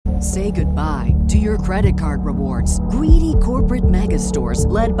Say goodbye to your credit card rewards. Greedy corporate mega stores,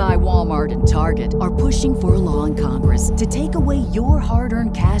 led by Walmart and Target, are pushing for a law in Congress to take away your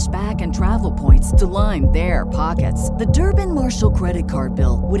hard-earned cash back and travel points to line their pockets. The Durbin-Marshall credit card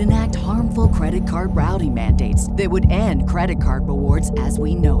bill would enact harmful credit card routing mandates that would end credit card rewards as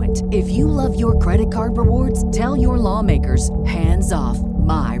we know it. If you love your credit card rewards, tell your lawmakers, hands off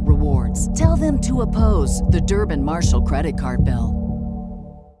my rewards. Tell them to oppose the Durbin-Marshall credit card bill.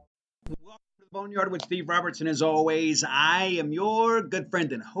 Boneyard with Steve Robertson. As always, I am your good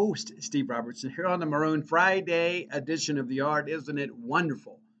friend and host, Steve Robertson, here on the Maroon Friday edition of The Yard. Isn't it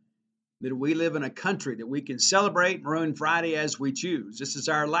wonderful that we live in a country that we can celebrate Maroon Friday as we choose? This is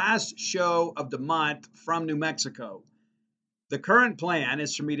our last show of the month from New Mexico. The current plan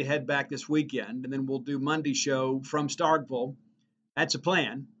is for me to head back this weekend, and then we'll do Monday's show from Starkville. That's a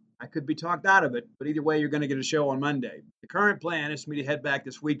plan. I could be talked out of it, but either way, you're going to get a show on Monday. The current plan is for me to head back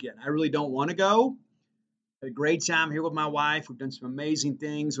this weekend. I really don't want to go. Had a great time here with my wife. We've done some amazing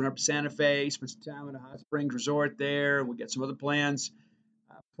things. Went up to Santa Fe, spent some time at a hot springs resort there. We got some other plans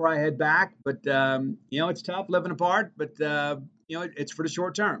before I head back. But, it's tough living apart, but, it's for the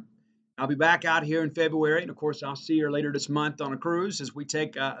short term. I'll be back out here in February. And, of course, I'll see her later this month on a cruise as we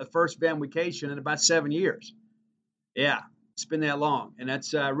take a first family vacation in about 7 years. Yeah. It's been that long, and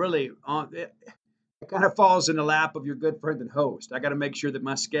that's really it kind of falls in the lap of your good friend and host. I got to make sure that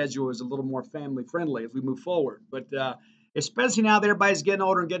my schedule is a little more family friendly as we move forward, but especially now that everybody's getting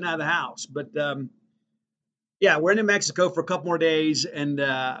older and getting out of the house. But we're in New Mexico for a couple more days, and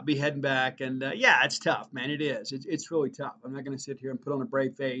I'll be heading back. And it's tough, man. It is. It's really tough. I'm not going to sit here and put on a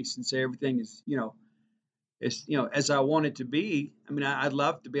brave face and say everything is as I want it to be. I mean, I'd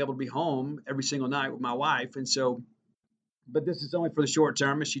love to be able to be home every single night with my wife, and so. But this is only for the short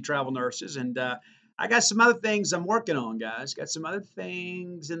term as she travel nurses. And I got some other things I'm working on, guys. Got some other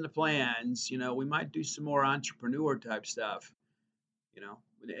things in the plans. We might do some more entrepreneur type stuff,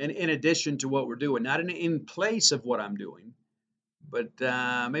 in addition to what we're doing. Not in place of what I'm doing, but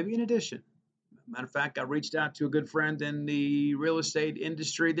maybe in addition. Matter of fact, I reached out to a good friend in the real estate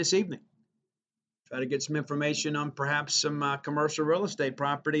industry this evening. Try to get some information on perhaps some commercial real estate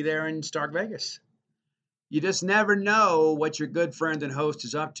property there in Stark Vegas. You just never know what your good friend and host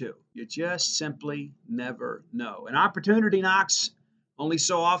is up to. You just simply never know. An opportunity knocks only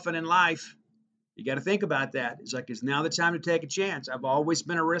so often in life. You got to think about that. It's like, is now the time to take a chance? I've always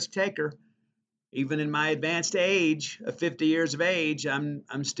been a risk taker. Even in my advanced age of 50 years of age, I'm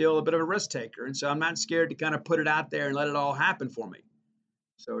still a bit of a risk taker. And so I'm not scared to kind of put it out there and let it all happen for me.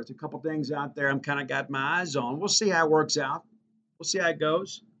 So there's a couple things out there I'm kind of got my eyes on. We'll see how it works out. We'll see how it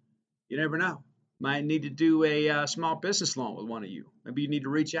goes. You never know. Might need to do a small business loan with one of you. Maybe you need to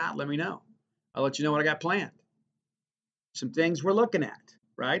reach out. Let me know. I'll let you know what I got planned. Some things we're looking at,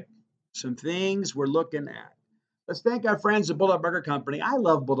 right? Some things we're looking at. Let's thank our friends at Bulldog Burger Company. I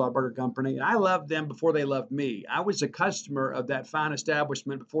love Bulldog Burger Company, and I loved them before they loved me. I was a customer of that fine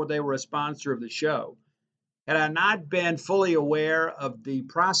establishment before they were a sponsor of the show. Had I not been fully aware of the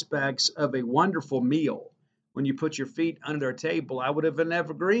prospects of a wonderful meal when you put your feet under their table, I would have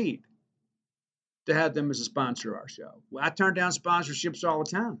never agreed to have them as a sponsor of our show. Well, I turn down sponsorships all the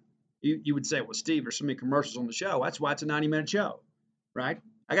time. You would say, well, Steve, there's so many commercials on the show. That's why it's a 90-minute show, right?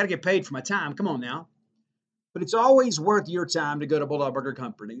 I got to get paid for my time. Come on now. But it's always worth your time to go to Bulldog Burger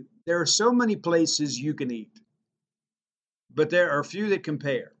Company. There are so many places you can eat, but there are few that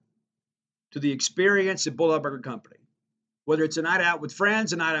compare to the experience at Bulldog Burger Company. Whether it's a night out with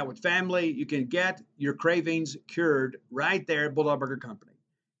friends, a night out with family, you can get your cravings cured right there at Bulldog Burger Company.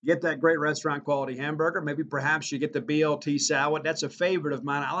 Get that great restaurant quality hamburger. Maybe perhaps you get the BLT salad. That's a favorite of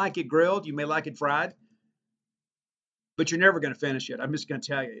mine. I like it grilled. You may like it fried, but you're never going to finish it. I'm just going to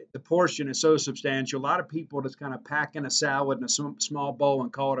tell you, the portion is so substantial. A lot of people just kind of pack in a salad in a small bowl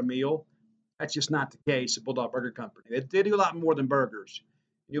and call it a meal. That's just not the case at Bulldog Burger Company. They do a lot more than burgers.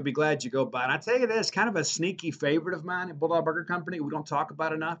 You'll be glad you go by. And I tell you this, kind of a sneaky favorite of mine at Bulldog Burger Company we don't talk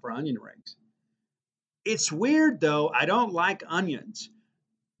about enough are onion rings. It's weird, though. I don't like onions,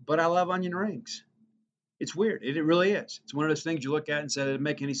 but I love onion rings. It's weird. It really is. It's one of those things you look at and say, it doesn't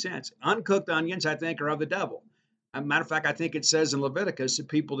make any sense. Uncooked onions, I think, are of the devil. As a matter of fact, I think it says in Leviticus that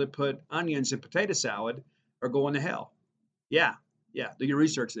people that put onions in potato salad are going to hell. Yeah, do your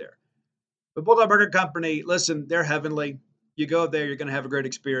research there. But Bulldog Burger Company, listen, they're heavenly. You go there, you're going to have a great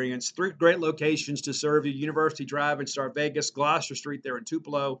experience. 3 great locations to serve you: University Drive in Star Vegas, Gloucester Street there in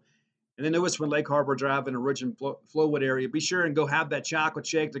Tupelo, and the newest one, Lake Harbor Drive in the Ridge Flowwood area. Be sure and go have that chocolate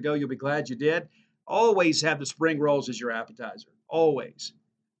shake to go. You'll be glad you did. Always have the spring rolls as your appetizer. Always.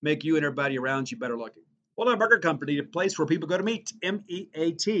 Make you and everybody around you better looking. Full Burger Company, a place where people go to meet.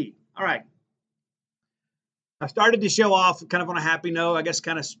 MEAT. All right. I started to show off kind of on a happy note. I guess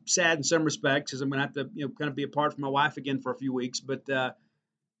kind of sad in some respects because I'm going to have to, kind of be apart from my wife again for a few weeks. But,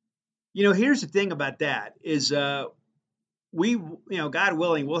 here's the thing about that is God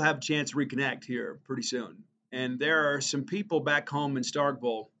willing, we'll have a chance to reconnect here pretty soon. And there are some people back home in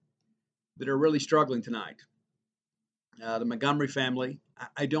Starkville that are really struggling tonight. The Montgomery family.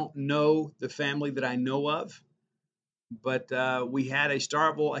 I don't know the family that I know of, but we had a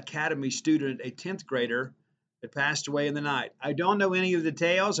Starkville Academy student, a 10th grader, that passed away in the night. I don't know any of the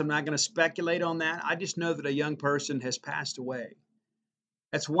details. I'm not going to speculate on that. I just know that a young person has passed away.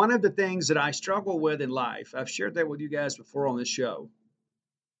 That's one of the things that I struggle with in life. I've shared that with you guys before on this show.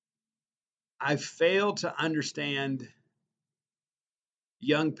 I failed to understand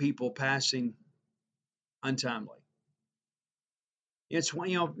young people passing untimely. It's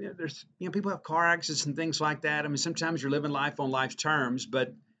when, there's, people have car accidents and things like that. I mean, sometimes you're living life on life's terms,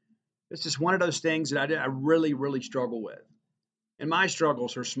 but it's just one of those things that I really, really struggle with. And my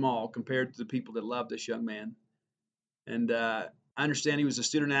struggles are small compared to the people that love this young man. And I understand he was a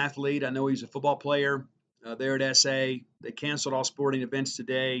student athlete. I know he's a football player there at SA. They canceled all sporting events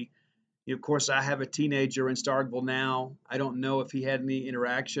today. Of course, I have a teenager in Starkville now. I don't know if he had any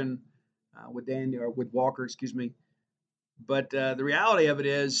interaction with Daniel or with Walker, excuse me. But the reality of it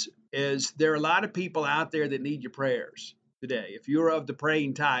is there are a lot of people out there that need your prayers today. If you're of the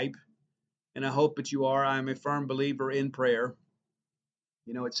praying type, and I hope that you are. I'm a firm believer in prayer.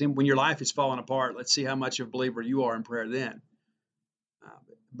 It seems when your life is falling apart, let's see how much of a believer you are in prayer then.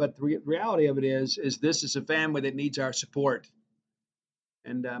 But the reality of it is this is a family that needs our support.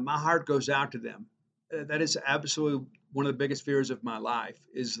 And my heart goes out to them. That is absolutely one of the biggest fears of my life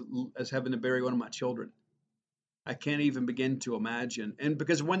is having to bury one of my children. I can't even begin to imagine. And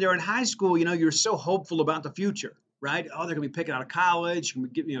because when they're in high school, you're so hopeful about the future, right? Oh, they're going to be picking out of college,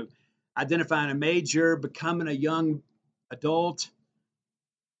 identifying a major, becoming a young adult.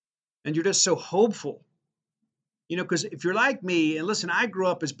 And you're just so hopeful, because if you're like me, and listen, I grew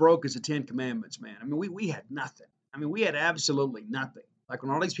up as broke as the 10 Commandments, man. I mean, we had nothing. I mean, we had absolutely nothing. Like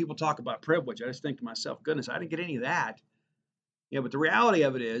when all these people talk about privilege, I just think to myself, goodness, I didn't get any of that. But the reality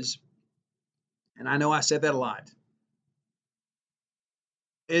of it is, and I know I said that a lot,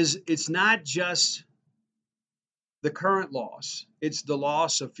 is it's not just the current loss. It's the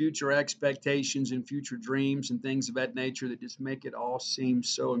loss of future expectations and future dreams and things of that nature that just make it all seem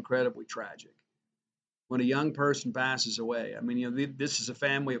so incredibly tragic. When a young person passes away, I mean, this is a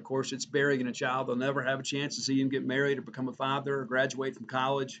family, of course, it's burying a child. They'll never have a chance to see him get married or become a father or graduate from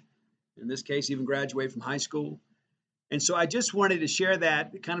college. In this case, even graduate from high school. And so I just wanted to share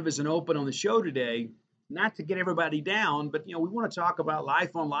that kind of as an open on the show today, not to get everybody down, but, we want to talk about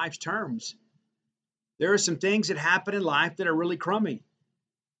life on life's terms. There are some things that happen in life that are really crummy.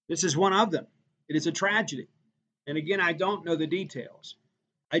 This is one of them. It is a tragedy. And again, I don't know the details.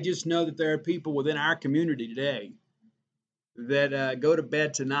 I just know that there are people within our community today that go to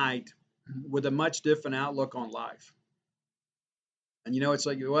bed tonight with a much different outlook on life. And it's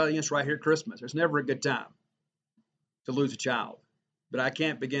like, well, it's right here at Christmas. There's never a good time to lose a child. But I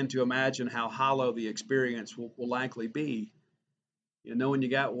can't begin to imagine how hollow the experience will likely be. Knowing you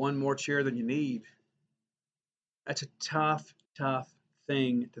got one more chair than you need. That's a tough, tough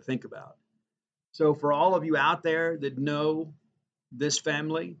thing to think about. So for all of you out there that know this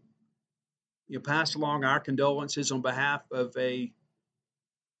family, pass along our condolences on behalf of a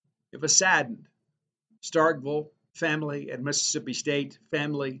saddened Starkville family and Mississippi State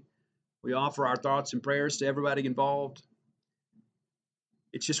family. We offer our thoughts and prayers to everybody involved.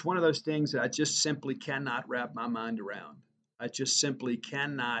 It's just one of those things that I just simply cannot wrap my mind around. I just simply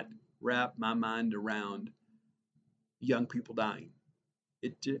cannot wrap my mind around young people dying.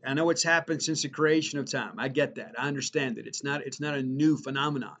 I know it's happened since the creation of time. I get that. I understand it. It's not a new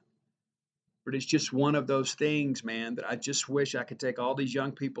phenomenon. But it's just one of those things, man, that I just wish I could take all these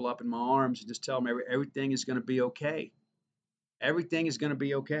young people up in my arms and just tell them everything is going to be okay. Everything is going to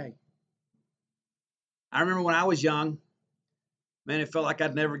be okay. I remember when I was young, man, it felt like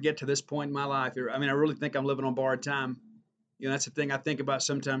I'd never get to this point in my life. I mean, I really think I'm living on borrowed time. That's the thing I think about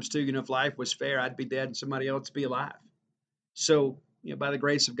sometimes too. If life was fair, I'd be dead and somebody else be alive. So, by the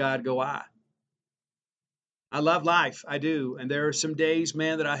grace of God, go I. I love life. I do. And there are some days,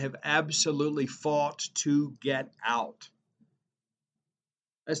 man, that I have absolutely fought to get out.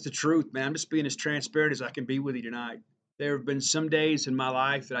 That's the truth, man. I'm just being as transparent as I can be with you tonight. There have been some days in my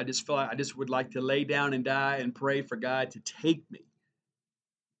life that I just feel like I just would like to lay down and die and pray for God to take me.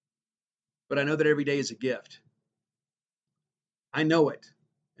 But I know that every day is a gift. I know it.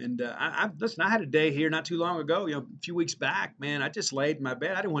 And listen, I had a day here not too long ago, a few weeks back, man. I just laid in my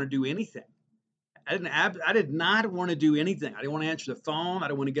bed. I didn't want to do anything. I did not want to do anything. I didn't want to answer the phone. I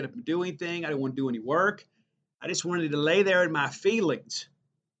didn't want to get up and do anything. I didn't want to do any work. I just wanted to lay there in my feelings,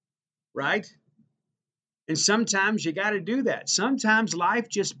 right? And sometimes you got to do that. Sometimes life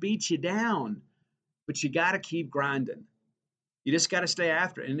just beats you down, but you got to keep grinding. You just got to stay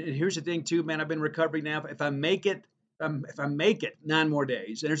after it. And here's the thing, too, man. I've been recovering now. If I make it 9 more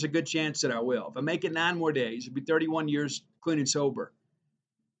days, and there's a good chance that I will. If I make it 9 more days, it'll be 31 years clean and sober.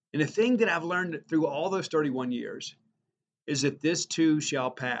 And the thing that I've learned through all those 31 years is that this too shall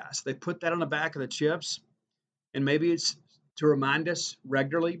pass. They put that on the back of the chips, and maybe it's to remind us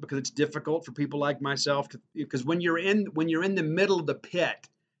regularly because it's difficult for people like myself because when you're in the middle of the pit,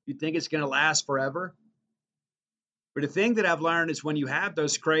 you think it's going to last forever. But the thing that I've learned is when you have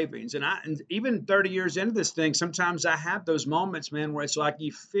those cravings, and even 30 years into this thing, sometimes I have those moments, man, where it's like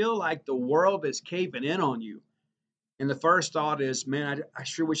you feel like the world is caving in on you. And the first thought is, man, I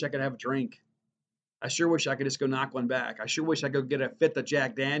sure wish I could have a drink. I sure wish I could just go knock one back. I sure wish I could get a fifth of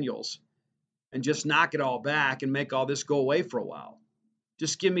Jack Daniels and just knock it all back and make all this go away for a while.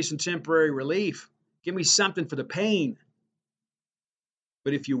 Just give me some temporary relief. Give me something for the pain.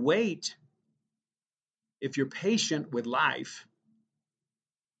 But if you wait, if you're patient with life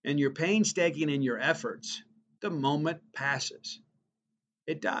and you're painstaking in your efforts, the moment passes.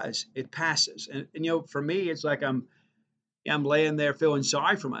 It does. It passes. And for me, it's like I'm laying there feeling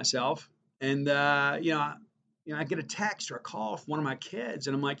sorry for myself. And, I get a text or a call from one of my kids,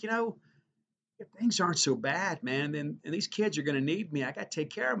 and I'm like, things aren't so bad, man. And these kids are going to need me. I got to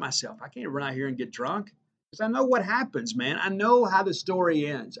take care of myself. I can't run out here and get drunk because I know what happens, man. I know how the story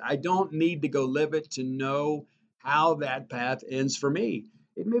ends. I don't need to go live it to know how that path ends for me.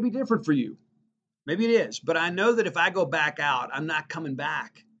 It may be different for you. Maybe it is. But I know that if I go back out, I'm not coming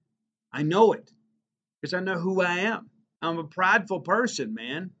back. I know it because I know who I am. I'm a prideful person,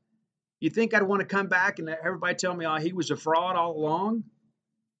 man. You think I'd want to come back and everybody tell me, oh, he was a fraud all along? And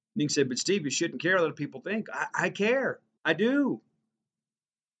you can say, but Steve, you shouldn't care what other people think. I care. I do.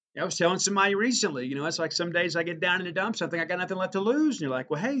 I was telling somebody recently, it's like some days I get down in the dumps. I think I got nothing left to lose. And you're like,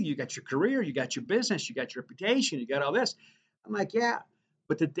 well, hey, you got your career, you got your business, you got your reputation, you got all this. I'm like, yeah,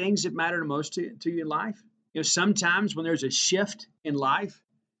 but the things that matter the most to you in life, sometimes when there's a shift in life,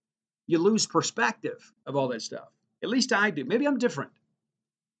 you lose perspective of all that stuff. At least I do. Maybe I'm different.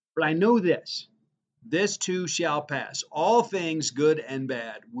 But I know this too shall pass. All things good and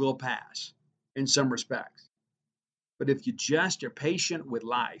bad will pass in some respects. But if you just are patient with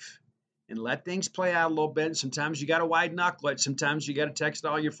life and let things play out a little bit, sometimes you got to white knuckle it. Sometimes you got to text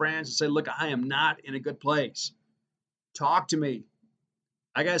all your friends and say, look, I am not in a good place. Talk to me.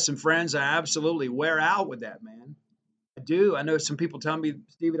 I got some friends I absolutely wear out with that, man. I do. I know some people tell me,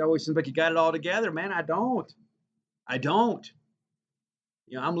 Steve, it always seems like you got it all together. Man, I don't.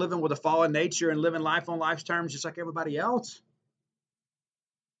 I'm living with a fallen nature and living life on life's terms just like everybody else.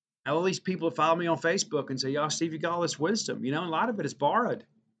 Now, all these people who follow me on Facebook and say, Steve, you got all this wisdom. A lot of it is borrowed.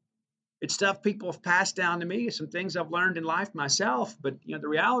 It's stuff people have passed down to me, some things I've learned in life myself. But, the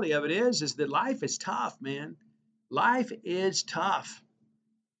reality of it is that life is tough, man. Life is tough.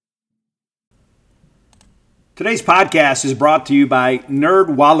 Today's podcast is brought to you by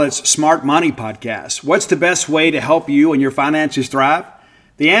NerdWallet's Smart Money Podcast. What's the best way to help you and your finances thrive?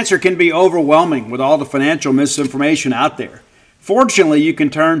 The answer can be overwhelming with all the financial misinformation out there. Fortunately, you can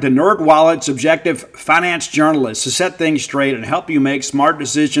turn to NerdWallet's objective finance journalists to set things straight and help you make smart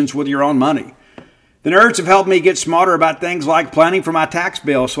decisions with your own money. The nerds have helped me get smarter about things like planning for my tax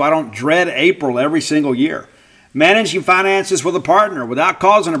bill so I don't dread April every single year, managing finances with a partner without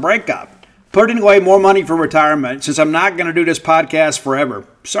causing a breakup, putting away more money for retirement since I'm not going to do this podcast forever.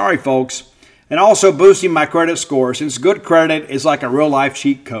 Sorry, folks. And also boosting my credit score since good credit is like a real-life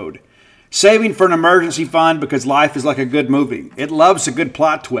cheat code. Saving for an emergency fund because life is like a good movie. It loves a good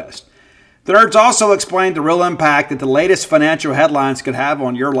plot twist. The nerds also explain the real impact that the latest financial headlines could have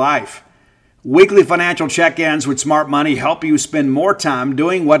on your life. Weekly financial check-ins with Smart Money help you spend more time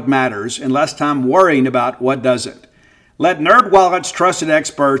doing what matters and less time worrying about what doesn't. Let NerdWallet's trusted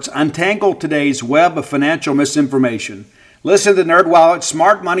experts untangle today's web of financial misinformation. Listen to NerdWallet's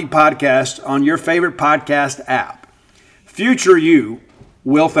Smart Money Podcast on your favorite podcast app. Future you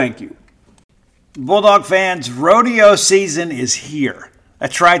will thank you. Bulldog fans, rodeo season is here.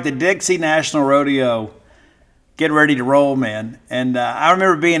 That's right, the Dixie National Rodeo. Get ready to roll, man. And I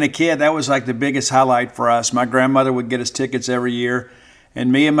remember being a kid, that was like the biggest highlight for us. My grandmother would get us tickets every year.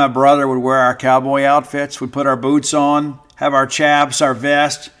 And me and my brother would wear our cowboy outfits. We'd put our boots on, have our chaps, our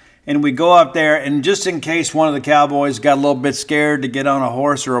vest, and we go up there, and just in case one of the cowboys got a little bit scared to get on a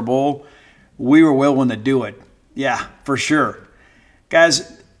horse or a bull, we were willing to do it. Yeah, for sure.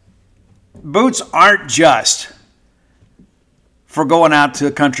 Guys, boots aren't just for going out to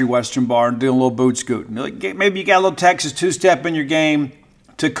a country western bar and doing a little boot scooting. Maybe you got a little Texas two-step in your game.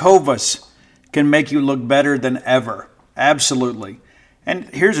 Tecovas can make you look better than ever. Absolutely. And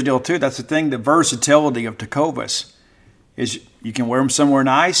here's the deal, too. That's the thing, the versatility of Tecovas is you can wear them somewhere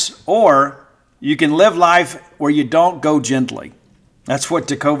nice, or you can live life where you don't go gently. That's what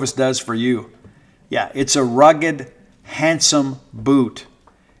Tecovas does for you. Yeah, it's a rugged, handsome boot.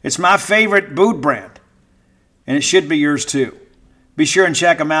 It's my favorite boot brand, and it should be yours too. Be sure and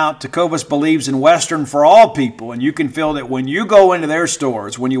check them out. Tecovas believes in Western for all people, and you can feel that when you go into their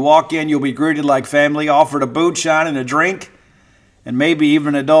stores. When you walk in, you'll be greeted like family, offered a boot shine and a drink, and maybe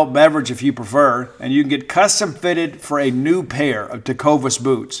even an adult beverage if you prefer, and you can get custom fitted for a new pair of Tecovas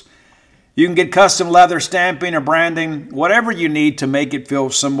boots. You can get custom leather stamping or branding, whatever you need to make it feel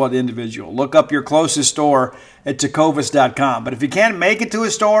somewhat individual. Look up your closest store at tecovas.com. But if you can't make it to a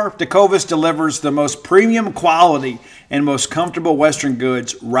store, Tecovas delivers the most premium quality and most comfortable Western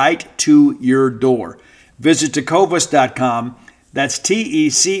goods right to your door. Visit tecovas.com. That's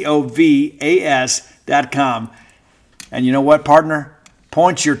TECOVAS.com. And you know what, partner?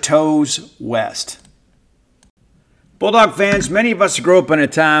 Point your toes west. Bulldog fans, many of us grew up in a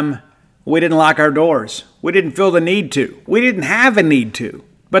time we didn't lock our doors. We didn't feel the need to. We didn't have a need to.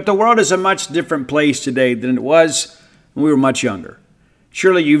 But the world is a much different place today than it was when we were much younger.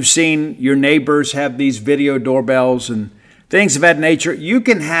 Surely you've seen your neighbors have these video doorbells and things of that nature. You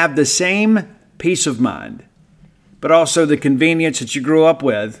can have the same peace of mind, but also the convenience that you grew up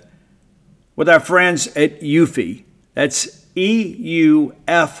with our friends at Eufy. That's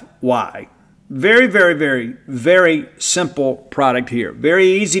EUFY. Very, very, very, very simple product here. Very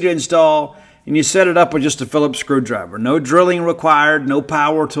easy to install, and you set it up with just a Phillips screwdriver. No drilling required, no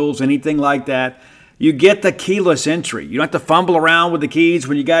power tools, anything like that. You get the keyless entry. You don't have to fumble around with the keys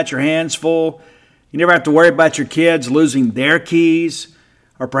when you got your hands full. You never have to worry about your kids losing their keys,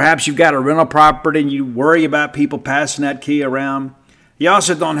 or perhaps you've got a rental property and you worry about people passing that key around. You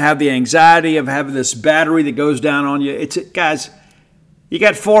also don't have the anxiety of having this battery that goes down on you. Guys, you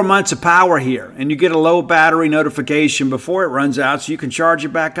got 4 months of power here, and you get a low battery notification before it runs out so you can charge it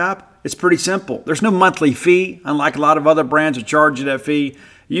back up. It's pretty simple. There's no monthly fee, unlike a lot of other brands that charge you that fee.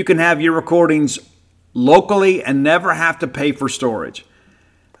 You can have your recordings locally and never have to pay for storage.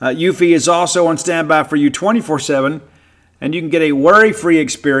 Eufy is also on standby for you 24/7, and you can get a worry-free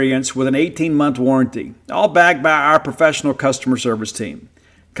experience with an 18-month warranty, all backed by our professional customer service team.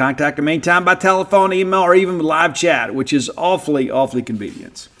 Contact them anytime by telephone, email, or even live chat, which is awfully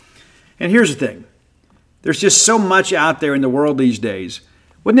convenient. And here's the thing. There's just so much out there in the world these days.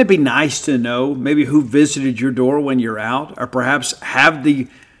 Wouldn't it be nice to know maybe who visited your door when you're out, or perhaps have the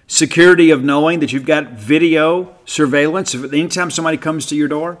security of knowing that you've got video surveillance anytime somebody comes to your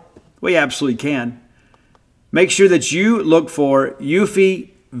door? Well, you absolutely can. Make sure that you look for Eufy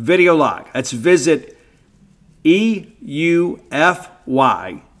Video Lock. That's visit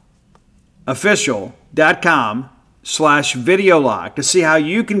EUFYofficial.com/video lock to see how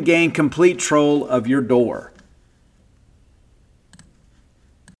you can gain complete control of your door.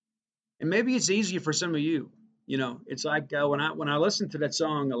 And maybe it's easier for some of you. You know, it's like when I listen to that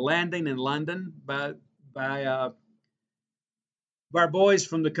song "Landing in London" by our boys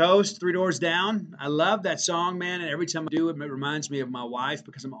from the coast, Three Doors Down. I love that song, man, and every time I do it, it reminds me of my wife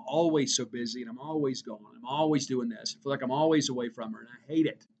because I'm always so busy and I'm always going. I'm always doing this. I feel like I'm always away from her, and I hate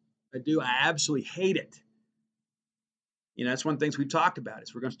it. I do. I absolutely hate it. You know, that's one of the things we've talked about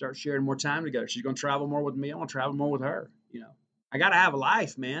is we're going to start sharing more time together. She's going to travel more with me. I want to travel more with her. You know, I got to have a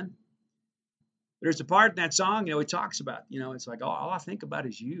life, man. There's a part in that song, you know, it talks about, you know, it's like, all I think about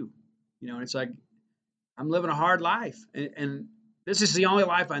is you. You know, and it's like, I'm living a hard life. And this is the only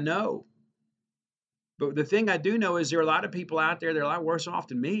life I know. But the thing I do know is there are a lot of people out there that are a lot worse off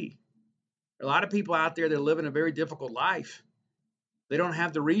than me. There are a lot of people out there that are living a very difficult life. They don't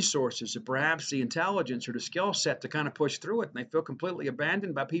have the resources or perhaps the intelligence or the skill set to kind of push through it. And they feel completely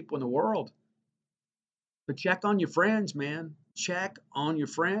abandoned by people in the world. But check on your friends, man. Check on your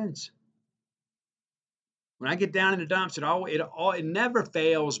friends. When I get down in the dumps, it never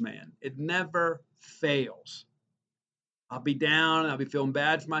fails, man. It never fails. I'll be down, I'll be feeling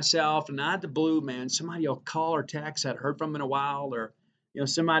bad for myself, and out of the blue, man, somebody will call or text I hadn't heard from in a while, or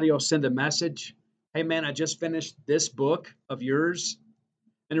somebody will send a message. Hey, man, I just finished this book of yours,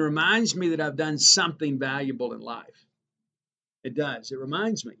 and it reminds me that I've done something valuable in life. It does. It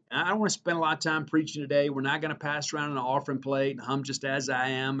reminds me. I don't want to spend a lot of time preaching today. We're not going to pass around an offering plate and hum just as I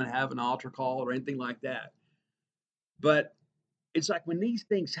am and have an altar call or anything like that. But it's like when these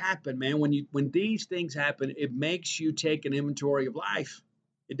things happen, man, when these things happen, it makes you take an inventory of life.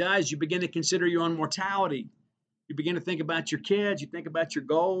 It does. You begin to consider your own mortality. You begin to think about your kids, you think about your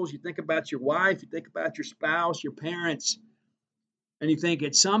goals, you think about your wife, you think about your spouse, your parents, and you think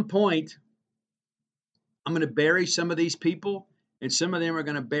at some point I'm going to bury some of these people and some of them are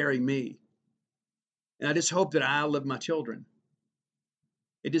going to bury me. And I just hope that I outlive my children.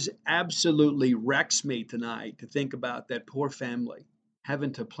 It just absolutely wrecks me tonight to think about that poor family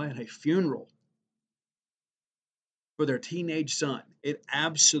having to plan a funeral for their teenage son. It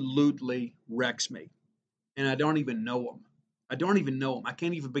absolutely wrecks me. And I don't even know them. I don't even know them. I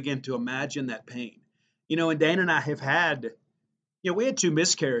can't even begin to imagine that pain. And Dana and I have had, we had two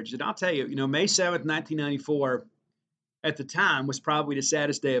miscarriages. And I'll tell you, May 7th, 1994, at the time was probably the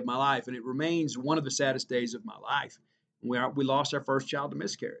saddest day of my life. And it remains one of the saddest days of my life. We lost our first child to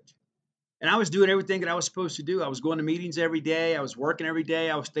miscarriage. And I was doing everything that I was supposed to do. I was going to meetings every day. I was working every day.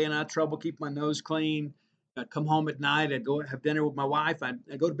 I was staying out of trouble, keeping my nose clean. I'd come home at night. I'd go have dinner with my wife. I'd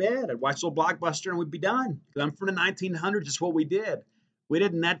go to bed. I'd watch a little Blockbuster, and we'd be done. Because I'm from the 1900s. It's what we did. We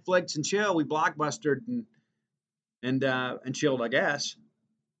didn't Netflix and chill. We Blockbustered and chilled, I guess.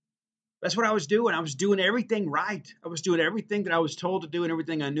 That's what I was doing. I was doing everything right. I was doing everything that I was told to do and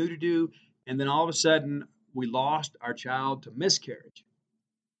everything I knew to do. And then all of a sudden, we lost our child to miscarriage.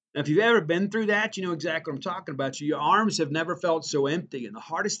 Now, if you've ever been through that, you know exactly what I'm talking about. Your arms have never felt so empty. And the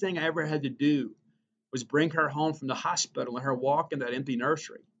hardest thing I ever had to do was bring her home from the hospital and her walk in that empty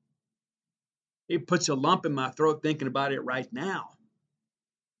nursery. It puts a lump in my throat thinking about it right now.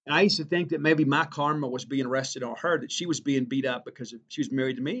 And I used to think that maybe my karma was being arrested on her, that she was being beat up because she was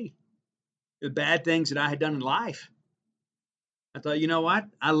married to me. The bad things that I had done in life. I thought, you know what?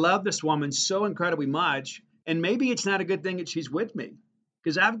 I love this woman so incredibly much. And maybe it's not a good thing that she's with me.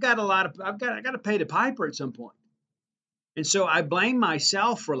 Because I got to pay the piper at some point. And so I blame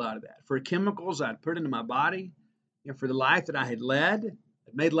myself for a lot of that, for chemicals I'd put into my body, for the life that I had led.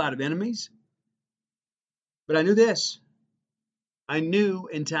 I'd made a lot of enemies. But I knew this. I knew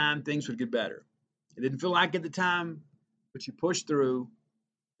in time things would get better. It didn't feel like at the time, but you push through,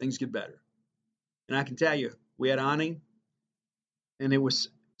 things get better. And I can tell you, we had Ani, and it was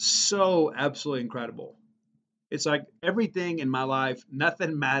so absolutely incredible. It's like everything in my life,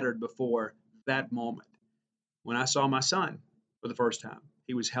 nothing mattered before that moment. When I saw my son for the first time,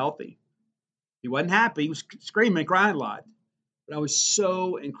 he was healthy. He wasn't happy. He was screaming and crying a lot. But I was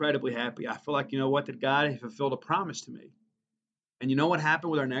so incredibly happy. I feel like, you know what, that God had fulfilled a promise to me. And you know what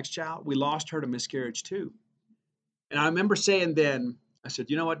happened with our next child? We lost her to miscarriage too. And I remember saying then, I said,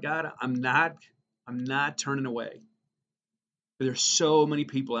 you know what, God, I'm not turning away. But there's so many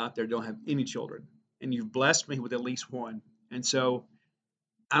people out there who don't have any children. And you've blessed me with at least one. And so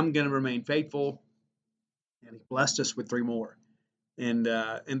I'm going to remain faithful. And he blessed us with three more. And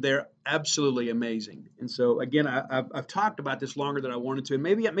they're absolutely amazing. And so again, I've talked about this longer than I wanted to, and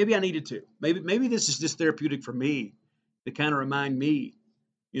maybe I needed to. Maybe this is just therapeutic for me to kind of remind me,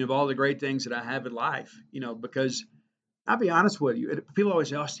 of all the great things that I have in life. Because I'll be honest with you, people always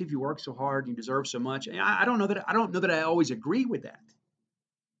say, "Oh, Steve, you work so hard, and you deserve so much." And I don't know that I always agree with that.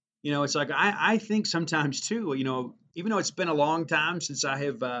 It's like I think sometimes too. Even though it's been a long time since I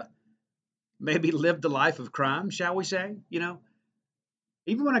have maybe lived a life of crime, shall we say?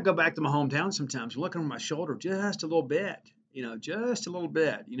 Even when I go back to my hometown sometimes, I'm looking over my shoulder just a little bit, just a little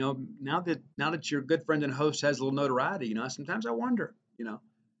bit. Now that your good friend and host has a little notoriety, sometimes I wonder,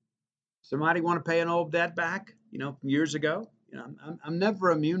 somebody want to pay an old debt back, from years ago? I'm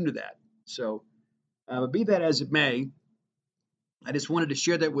never immune to that. So, but be that as it may, I just wanted to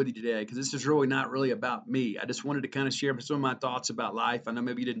share that with you today because this is really not really about me. I just wanted to kind of share some of my thoughts about life. I know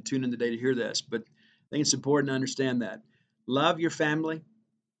maybe you didn't tune in today to hear this, but I think it's important to understand that. Love your family.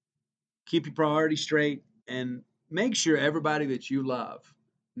 Keep your priorities straight, and make sure everybody that you love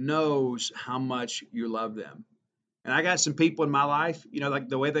knows how much you love them. And I got some people in my life, like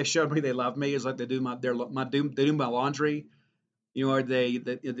the way they showed me they love me is like they do they do my laundry, or they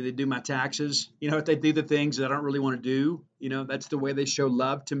do my taxes, if they do the things that I don't really want to do, that's the way they show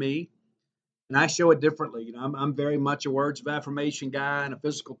love to me. And I show it differently. I'm very much a words of affirmation guy and a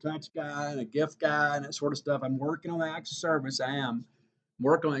physical touch guy and a gift guy and that sort of stuff. I'm working on the acts of service. I am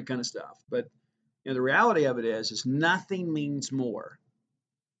working on that kind of stuff. But the reality of it is nothing means more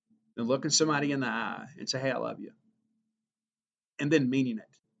than looking somebody in the eye and say, "Hey, I love you," and then meaning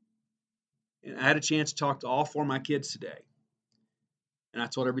it. And I had a chance to talk to all four of my kids today, and I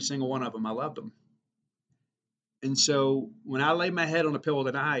told every single one of them I loved them. And so when I lay my head on the pillow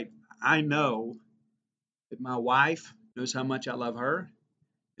tonight, I know that my wife knows how much I love her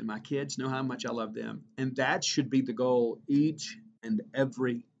and my kids know how much I love them. And that should be the goal each and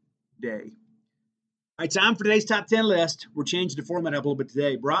every day. All right, time for today's top 10 list. We're changing the format up a little bit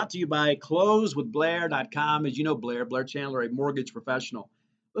today. Brought to you by closewithblair.com. As you know, Blair Chandler, a mortgage professional.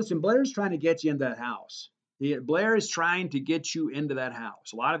 Listen, Blair's trying to get you into that house. Blair is trying to get you into that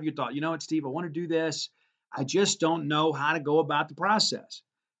house. A lot of you thought, you know what, Steve, I want to do this. I just don't know how to go about the process.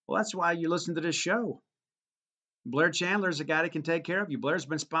 Well, that's why you listen to this show. Blair Chandler is a guy that can take care of you. Blair's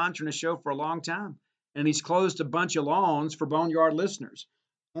been sponsoring the show for a long time, and he's closed a bunch of loans for Boneyard listeners.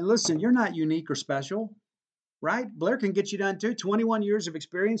 And listen, you're not unique or special, right? Blair can get you done too. 21 years of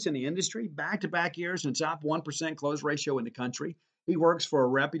experience in the industry, back-to-back years in the top 1% close ratio in the country. He works for a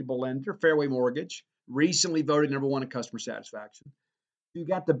reputable lender, Fairway Mortgage, recently voted #1 in customer satisfaction. You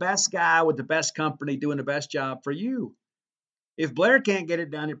got the best guy with the best company doing the best job for you. If Blair can't get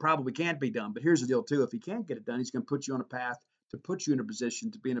it done, it probably can't be done. But here's the deal, too. If he can't get it done, he's going to put you on a path to put you in a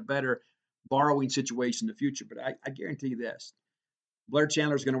position to be in a better borrowing situation in the future. But I guarantee you this. Blair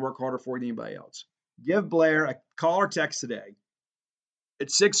Chandler is going to work harder for you than anybody else. Give Blair a call or text today at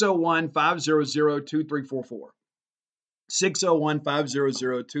 601-500-2344.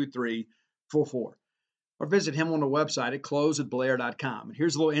 601-500-2344. Or visit him on the website at closewithblair.com. And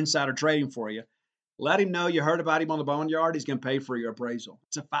here's a little insider trading for you. Let him know you heard about him on the Boneyard. He's going to pay for your appraisal.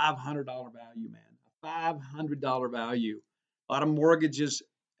 It's a $500 value, man. A $500 value. A lot of mortgages,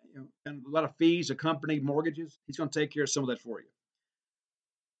 and a lot of fees accompany mortgages. He's going to take care of some of that for you.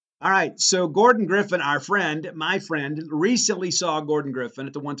 All right, so Gordon Griffin, my friend, recently saw Gordon Griffin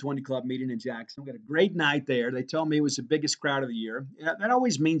at the 120 Club meeting in Jackson. We had a great night there. They told me it was the biggest crowd of the year. That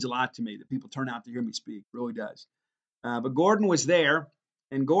always means a lot to me that people turn out to hear me speak. It really does. But Gordon was there,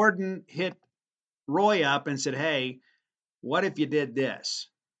 and Gordon hit Roy up and said, hey, what if you did this?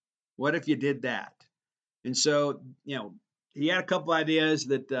 What if you did that? And so, he had a couple ideas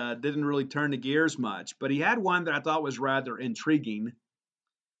that didn't really turn the gears much, but he had one that I thought was rather intriguing,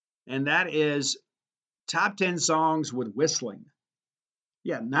 and that is top 10 songs with whistling.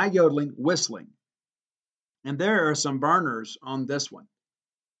 Yeah, not yodeling, whistling. And there are some burners on this one.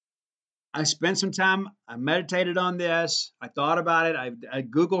 I spent some time, I meditated on this, I thought about it, I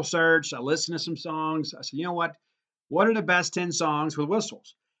Google searched, I listened to some songs. I said, you know what? What are the best 10 songs with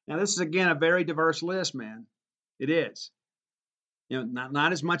whistles? Now, this is, again, a very diverse list, man. It is.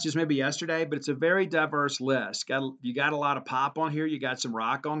 Not as much as maybe yesterday, but it's a very diverse list. You got a lot of pop on here. You got some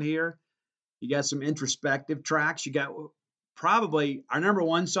rock on here. You got some introspective tracks. You got probably our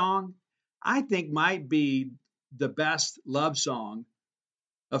 #1 song, I think might be the best love song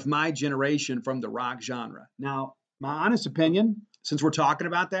of my generation from the rock genre. Now, my honest opinion, since we're talking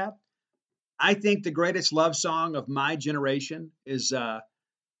about that, I think the greatest love song of my generation is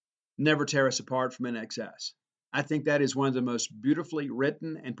Never Tear Us Apart from NXS. I think that is one of the most beautifully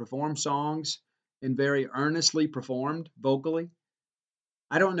written and performed songs and very earnestly performed vocally.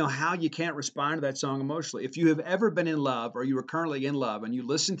 I don't know how you can't respond to that song emotionally. If you have ever been in love or you are currently in love and you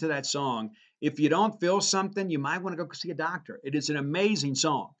listen to that song, if you don't feel something, you might want to go see a doctor. It is an amazing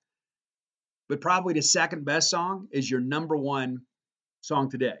song. But probably the second best song is your #1 song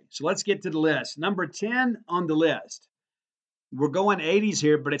today. So let's get to the list. Number 10 on the list. We're going 80s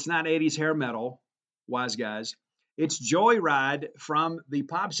here, but it's not 80s hair metal, wise guys. It's Joyride from the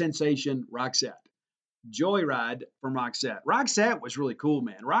pop sensation Roxette. Joyride from Roxette. Roxette was really cool,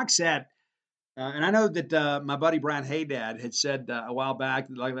 man. Roxette, and I know that my buddy Brian Haydad had said a while back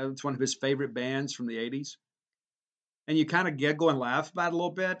that it's one of his favorite bands from the 80s. And you kind of giggle and laugh about it a little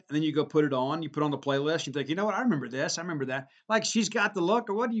bit, and then you go put it on. You put on the playlist. You think, you know what? I remember this. I remember that. Like, She's Got the Look,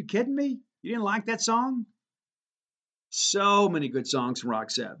 or what? Are you kidding me? You didn't like that song? So many good songs from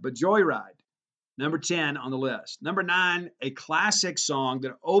Roxette. But Joyride, number 10 on the list. Number 9, a classic song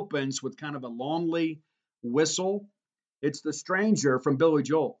that opens with kind of a lonely whistle. It's The Stranger from Billy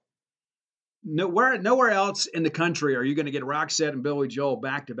Joel. Nowhere else in the country are you going to get Roxette and Billy Joel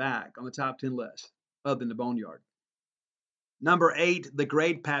back to back on the top 10 list other than the Boneyard. Number 8, the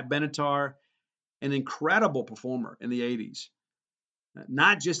great Pat Benatar, an incredible performer in the 80s.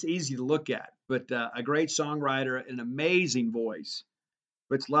 Not just easy to look at, but a great songwriter, an amazing voice.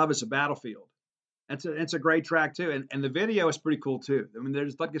 But it's Love is a Battlefield. It's a great track, too. And the video is pretty cool, too. I mean,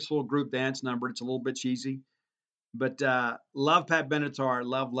 there's like this little group dance number. It's a little bit cheesy. But love Pat Benatar,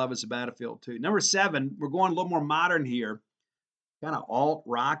 love is a Battlefield, too. Number 7, we're going a little more modern here. Kind of alt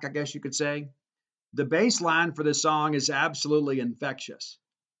rock, I guess you could say. The bass line for this song is absolutely infectious.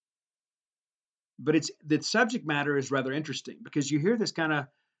 But the subject matter is rather interesting because you hear this kind of,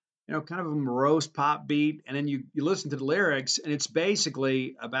 kind of a morose pop beat. And then you listen to the lyrics, and it's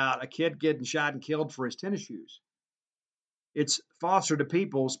basically about a kid getting shot and killed for his tennis shoes. It's Foster the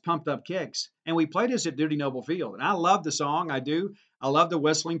People's Pumped Up Kicks. And we played this at Duty Noble Field. And I love the song. I do. I love the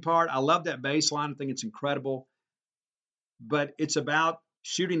whistling part. I love that bass line. I think it's incredible. But it's about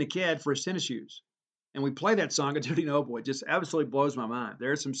shooting a kid for his tennis shoes. And we play that song at Duty Noble. It just absolutely blows my mind.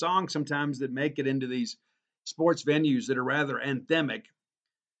 There are some songs sometimes that make it into these sports venues that are rather anthemic.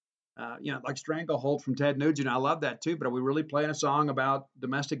 Like Stranglehold from Ted Nugent. I love that too. But are we really playing a song about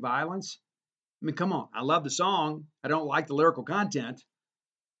domestic violence? I mean, come on. I love the song. I don't like the lyrical content.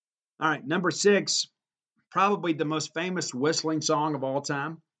 All right, number 6, probably the most famous whistling song of all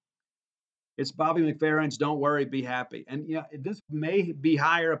time. It's Bobby McFerrin's "Don't Worry, Be Happy." And this may be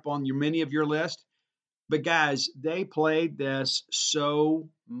higher up on many of your list, but guys, they played this so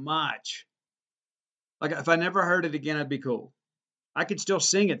much. Like if I never heard it again, I'd be cool. I could still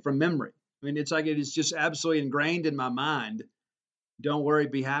sing it from memory. I mean, it's like it is just absolutely ingrained in my mind. Don't worry,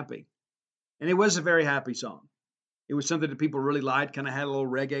 be happy. And it was a very happy song. It was something that people really liked, kind of had a little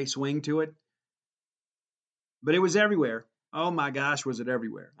reggae swing to it. But it was everywhere. Oh my gosh, was it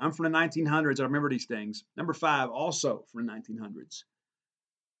everywhere. I'm from the 1900s. I remember these things. Number 5, also from the 1900s.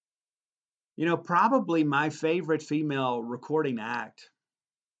 Probably my favorite female recording act,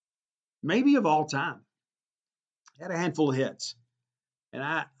 maybe of all time. Had a handful of hits. And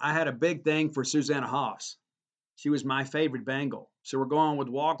I had a big thing for Susanna Hoffs. She was my favorite Bengal. So we're going with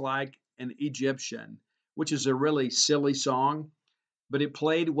Walk Like an Egyptian, which is a really silly song, but it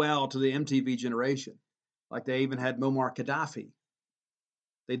played well to the MTV generation. Like they even had Muammar Gaddafi.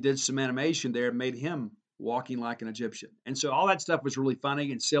 They did some animation there and made him walking like an Egyptian. And so all that stuff was really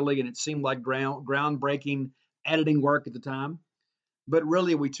funny and silly, and it seemed like groundbreaking editing work at the time. But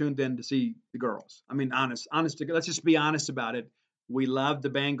really, we tuned in to see the girls. I mean, honest. Let's just be honest about it. We loved the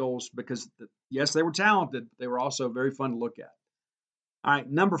Bengals because, yes, they were talented. They were also very fun to look at. All right,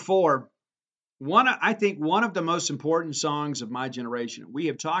 number 4. I think one of the most important songs of my generation. We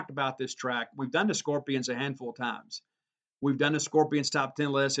have talked about this track. We've done the Scorpions a handful of times. We've done the Scorpions top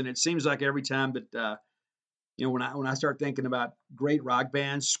 10 list, and it seems like every time that when I start thinking about great rock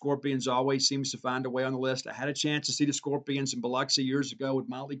bands, Scorpions always seems to find a way on the list. I had a chance to see the Scorpions in Biloxi years ago with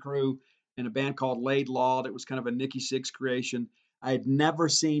Motley Crue and a band called Laid Law that was kind of a Nikki Sixx creation. I had never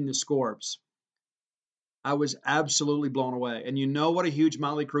seen the Scorps. I was absolutely blown away. And you know what a huge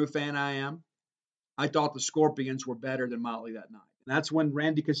Motley Crue fan I am? I thought the Scorpions were better than Motley that night. And that's when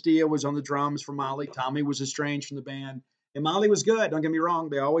Randy Castillo was on the drums for Motley. Tommy was estranged from the band. And Motley was good. Don't get me wrong.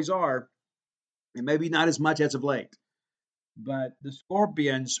 They always are. And maybe not as much as of late. But the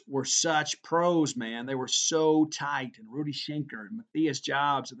Scorpions were such pros, man. They were so tight. And Rudy Schenker and Matthias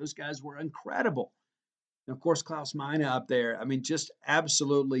Jobs, and those guys were incredible. And of course, Klaus Meine up there. I mean, just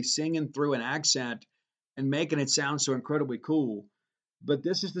absolutely singing through an accent and making it sound so incredibly cool. But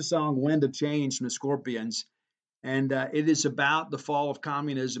this is the song "Wind of Change" from the Scorpions. And it is about the fall of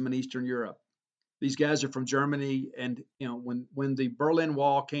communism in Eastern Europe. These guys are from Germany, and when the Berlin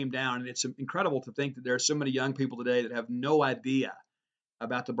Wall came down, and it's incredible to think that there are so many young people today that have no idea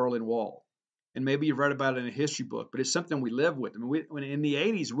about the Berlin Wall. And maybe you've read about it in a history book, but it's something we live with. I mean, in the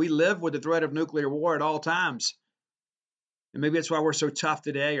 80s, we lived with the threat of nuclear war at all times. And maybe that's why we're so tough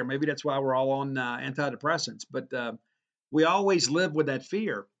today, or maybe that's why we're all on antidepressants. But we always lived with that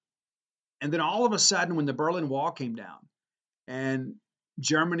fear. And then all of a sudden, when the Berlin Wall came down, and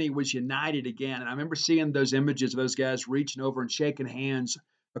Germany was united again. And I remember seeing those images of those guys reaching over and shaking hands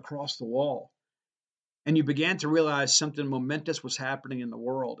across the wall. And you began to realize something momentous was happening in the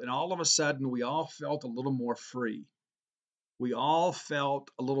world. And all of a sudden, we all felt a little more free. We all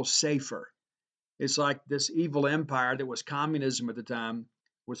felt a little safer. It's like this evil empire that was communism at the time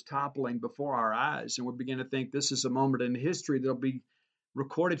was toppling before our eyes. And we began to think this is a moment in history that'll be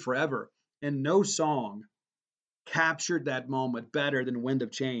recorded forever. And no song captured that moment better than "Wind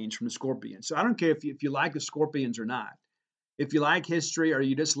of Change" from the Scorpions. So I don't care if you like the Scorpions or not. If you like history or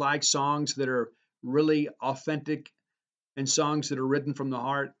you just like songs that are really authentic and songs that are written from the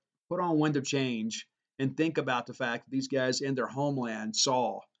heart, put on "Wind of Change" and think about the fact that these guys in their homeland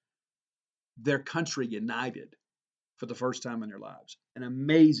saw their country united for the first time in their lives. An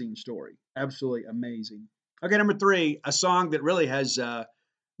amazing story. Absolutely amazing. Okay, number 3, a song that really has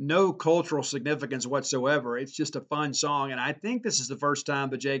no cultural significance whatsoever. It's just a fun song. And I think this is the first time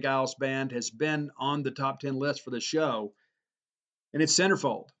the Jay Giles Band has been on the top 10 list for the show. And it's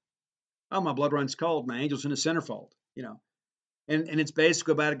Centerfold. Oh, my blood runs cold. My angel's in the centerfold, And it's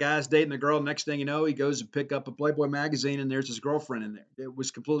basically about a guy's dating a girl. Next thing you know, he goes to pick up a Playboy magazine and there's his girlfriend in there. It was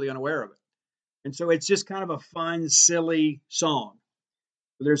completely unaware of it. And so it's just kind of a fun, silly song.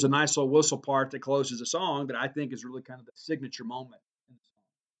 But there's a nice little whistle part that closes the song that I think is really kind of the signature moment in the song.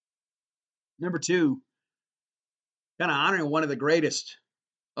 Number two, kind of honoring one of the greatest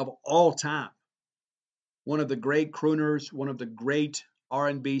of all time, one of the great crooners, one of the great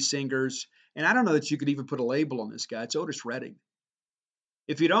R&B singers, and I don't know that you could even put a label on this guy. It's Otis Redding.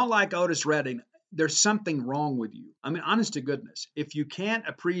 If you don't like Otis Redding, there's something wrong with you. I mean, honest to goodness, if you can't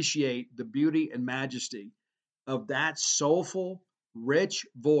appreciate the beauty and majesty of that soulful, rich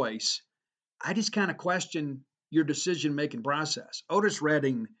voice, I just kind of question your decision-making process. Otis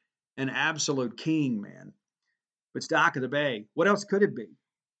Redding, an absolute king, man. But Dock of the Bay, what else could it be?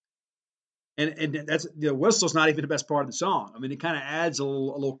 And that's the whistle's not even the best part of the song. I mean, it kind of adds a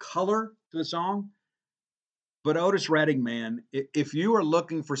little color to the song. But Otis Redding, man, if you are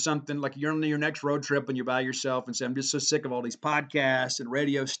looking for something like you're on your next road trip and you're by yourself and say, I'm just so sick of all these podcasts and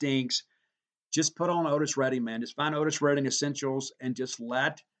radio stinks, just put on Otis Redding, man. Just find Otis Redding Essentials and just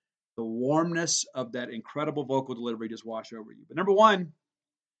let the warmness of that incredible vocal delivery just wash over you. But number one,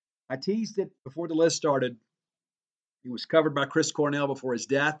 I teased it before the list started. He was covered by Chris Cornell before his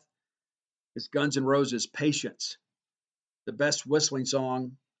death. It's Guns N' Roses' Patience, the best whistling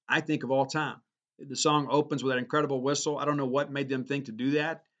song, I think, of all time. The song opens with that incredible whistle. I don't know what made them think to do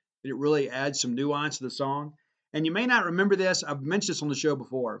that, but it really adds some nuance to the song. And you may not remember this. I've mentioned this on the show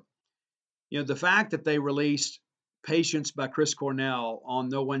before. You know, the fact that they released Patience by Chris Cornell on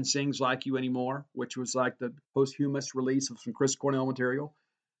No One Sings Like You Anymore, which was like the posthumous release of some Chris Cornell material.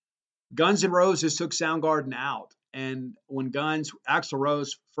 Guns N' Roses took Soundgarden out. And when Axl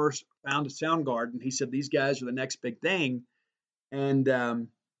Rose first founded Soundgarden, he said, these guys are the next big thing. And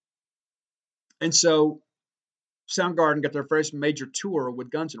so Soundgarden got their first major tour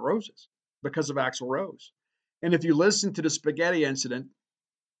with Guns N' Roses because of Axl Rose. And if you listen to the Spaghetti Incident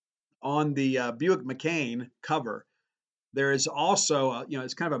on the Buick McCain cover, there is also,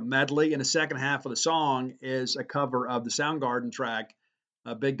 it's kind of a medley. And the second half of the song is a cover of the Soundgarden track,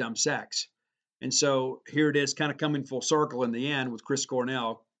 Big Dumb Sex. And so here it is kind of coming full circle in the end with Chris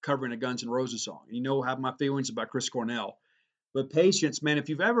Cornell covering a Guns N' Roses song. You know how my feelings about Chris Cornell. But Patience, man, if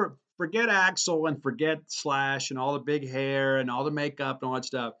you've ever, forget Axl and forget Slash and all the big hair and all the makeup and all that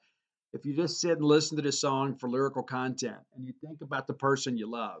stuff. If you just sit and listen to this song for lyrical content and you think about the person you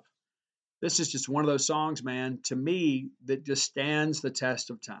love, this is just one of those songs, man, to me, that just stands the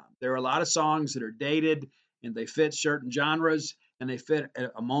test of time. There are a lot of songs that are dated and they fit certain genres and they fit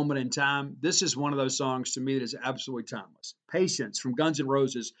a moment in time. This is one of those songs to me that is absolutely timeless. Patience from Guns N'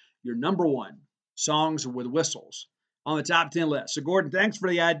 Roses, your number one songs with whistles on the top 10 list. So, Gordon, thanks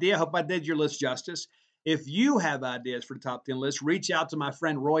for the idea. Hope I did your list justice. If you have ideas for the top 10 list, reach out to my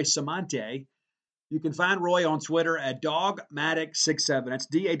friend Roy Samante. You can find Roy on Twitter at Dogmatic67. That's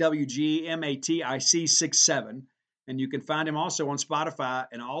DAWGMATIC 67. And you can find him also on Spotify,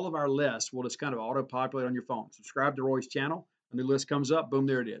 and all of our lists will just kind of auto-populate on your phone. Subscribe to Roy's channel. A new list comes up, boom,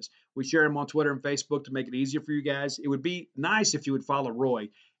 there it is. We share him on Twitter and Facebook to make it easier for you guys. It would be nice if you would follow Roy.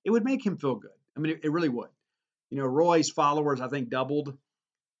 It would make him feel good. I mean, it really would. You know, Roy's followers, I think, doubled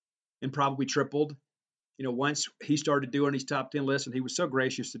and probably tripled. You know, once he started doing these top 10 lists, and he was so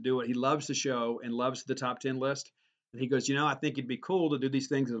gracious to do it. He loves the show and loves the top 10 list. And he goes, I think it'd be cool to do these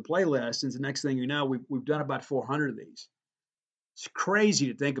things as a playlist. And the next thing you know, we've done about 400 of these. It's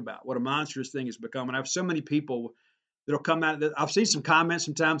crazy to think about what a monstrous thing has become. And I have so many people that'll come out. I've seen some comments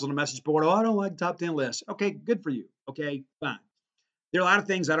sometimes on the message board. Oh, I don't like the top 10 list. Okay, good for you. Okay, fine. There are a lot of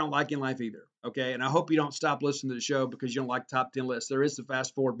things I don't like in life either. Okay, and I hope you don't stop listening to the show because you don't like top 10 lists. There is the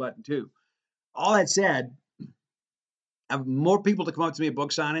fast forward button too. All that said, I have more people to come up to me at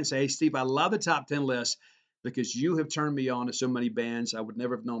book signing and say, hey, Steve, I love the top 10 list because you have turned me on to so many bands I would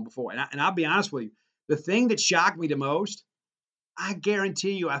never have known before. And I'll be honest with you, the thing that shocked me the most, I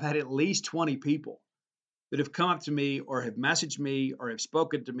guarantee you I've had at least 20 people that have come up to me or have messaged me or have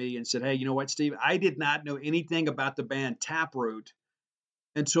spoken to me and said, hey, you know what, Steve, I did not know anything about the band Taproot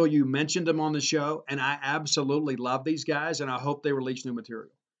until you mentioned them on the show. And I absolutely love these guys, and I hope they release new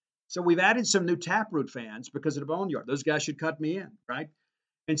material. So we've added some new Taproot fans because of the Boneyard. Those guys should cut me in, right?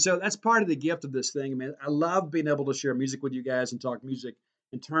 And so that's part of the gift of this thing. I mean, I love being able to share music with you guys and talk music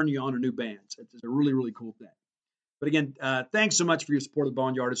and turn you on to new bands. It's a really, really cool thing. But again, thanks so much for your support of the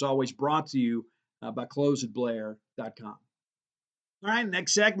Boneyard. It's always brought to you by closeatblair.com. All right,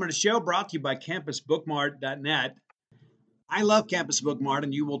 next segment of the show brought to you by campusbookmart.net. I love Campus Bookmart,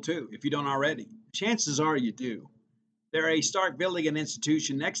 and you will too, if you don't already. Chances are you do. They're a Starkvillian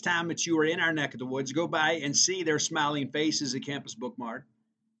institution. Next time that you are in our neck of the woods, go by and see their smiling faces at Campus Bookmart.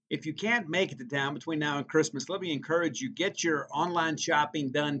 If you can't make it to town between now and Christmas, let me encourage you, get your online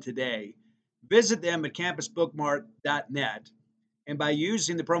shopping done today. Visit them at campusbookmart.net. And by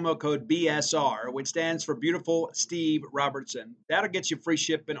using the promo code BSR, which stands for Beautiful Steve Robertson, that'll get you free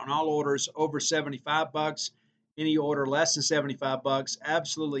shipping on all orders over $75. Any order less than $75,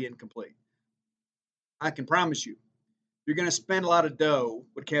 absolutely incomplete. I can promise you, you're going to spend a lot of dough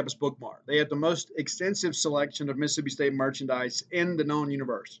with Campus Bookmart. They have the most extensive selection of Mississippi State merchandise in the known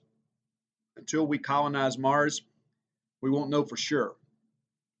universe. Until we colonize Mars, we won't know for sure.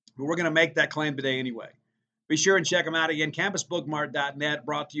 But we're going to make that claim today anyway. Be sure and check them out again. CampusBookmart.net,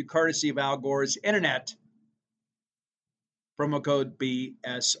 brought to you courtesy of Al Gore's Internet. Promo code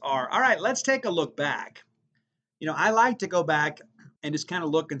BSR. All right, let's take a look back. I like to go back and just kind of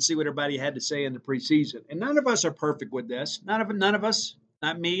look and see what everybody had to say in the preseason. And none of us are perfect with this. None of us.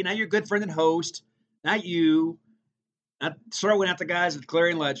 Not me, not your good friend and host, not you, not throwing out the guys at the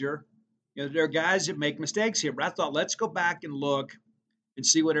Clarion Ledger. There are guys that make mistakes here. But I thought, let's go back and look and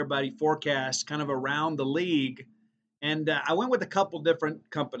see what everybody forecasts kind of around the league. And I went with a couple different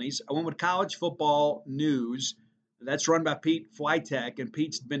companies. I went with College Football News. That's run by Pete Flytek, and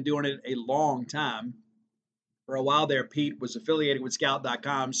Pete's been doing it a long time. For a while there, Pete was affiliated with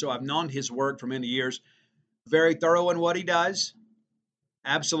Scout.com, so I've known his work for many years. Very thorough in what he does,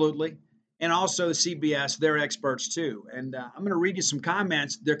 absolutely. And also CBS, they're experts too. And I'm going to read you some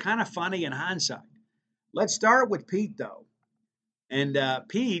comments. They're kind of funny in hindsight. Let's start with Pete, though. And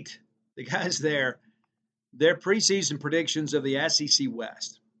Pete, the guys there, their preseason predictions of the SEC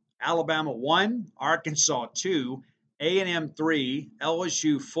West. Alabama 1, Arkansas 2, A&M 3,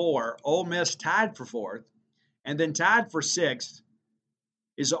 LSU 4, Ole Miss tied for 4th. And then tied for 6th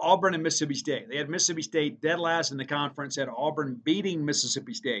is Auburn and Mississippi State. They had Mississippi State dead last in the conference, had Auburn beating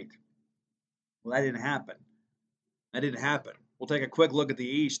Mississippi State. Well, that didn't happen. We'll take a quick look at the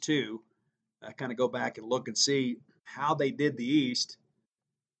East, too. Kind of go back and look and see how they did the East.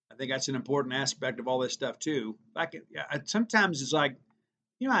 I think that's an important aspect of all this stuff, too. Sometimes it's like,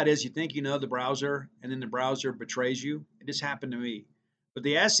 you know how it is, you think you know the browser, and then the browser betrays you. It just happened to me. But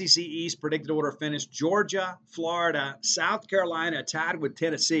the SEC East predicted order finished Georgia, Florida, South Carolina tied with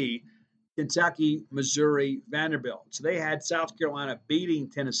Tennessee, Kentucky, Missouri, Vanderbilt. So they had South Carolina beating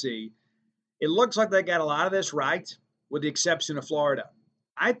Tennessee. It looks like they got a lot of this right, with the exception of Florida.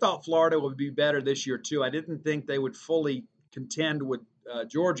 I thought Florida would be better this year, too. I didn't think they would fully contend with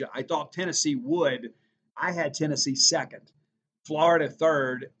Georgia. I thought Tennessee would. I had Tennessee second, Florida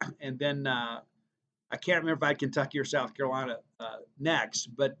third, and then I can't remember if I had Kentucky or South Carolina next,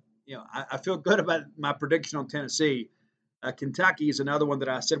 but I feel good about my prediction on Tennessee. Kentucky is another one that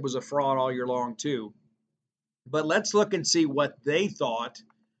I said was a fraud all year long too. But let's look and see what they thought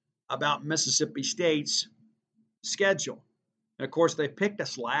about Mississippi State's schedule. And of course, they picked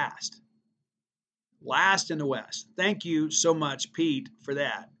us last in the West. Thank you so much, Pete, for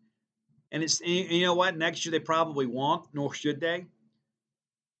that. And you know what? Next year they probably won't, nor should they.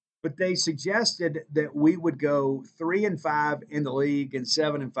 But they suggested that we would go 3-5 in the league and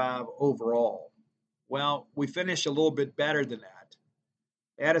 7-5 overall. Well, we finished a little bit better than that.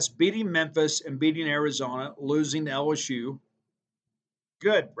 They had us beating Memphis and beating Arizona, losing to LSU.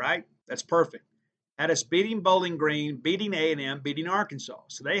 Good, right? That's perfect. Had us beating Bowling Green, beating A&M, beating Arkansas.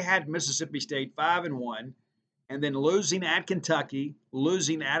 So they had Mississippi State 5-1, and then losing at Kentucky,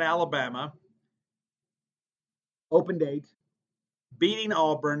 losing at Alabama. Open date. Beating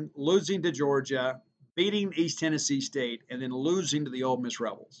Auburn, losing to Georgia, beating East Tennessee State, and then losing to the Ole Miss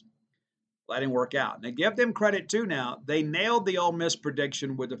Rebels. Well, that didn't work out. Now, give them credit, too, now. They nailed the Ole Miss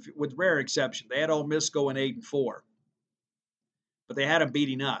prediction with rare exception. They had Ole Miss going 8-4. But they had them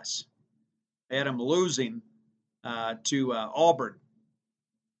beating us. They had them losing to Auburn.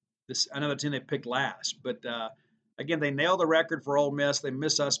 This another team they picked last. But, again, they nailed the record for Ole Miss. They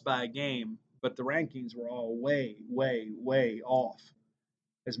miss us by a game. But the rankings were all way, way, way off,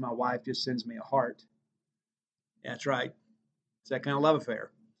 as my wife just sends me a heart. That's right. It's that kind of love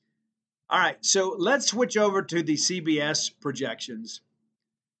affair. All right, so let's switch over to the CBS projections.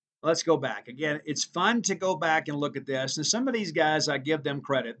 Let's go back. Again, it's fun to go back and look at this. And some of these guys, I give them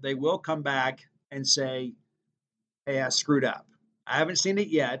credit. They will come back and say, hey, I screwed up. I haven't seen it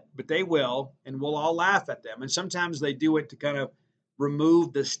yet, but they will, and we'll all laugh at them. And sometimes they do it to kind of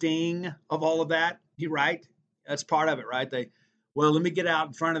remove the sting of all of that. You're right. That's part of it, right? Let me get out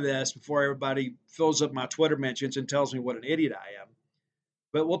in front of this before everybody fills up my Twitter mentions and tells me what an idiot I am.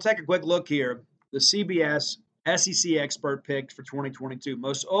 But we'll take a quick look here. The CBS SEC expert picked for 2022.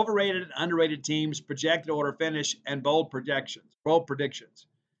 Most overrated and underrated teams, projected order finish, and bold predictions.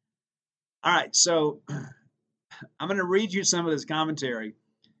 All right, so I'm going to read you some of this commentary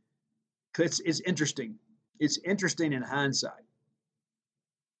because it's interesting. It's interesting in hindsight.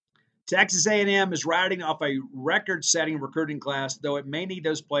 Texas A&M is riding off a record-setting recruiting class, though it may need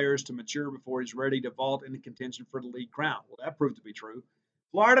those players to mature before he's ready to vault into contention for the league crown. Well, that proved to be true.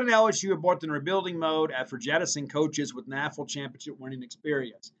 Florida and LSU are both in rebuilding mode after jettisoning coaches with national championship winning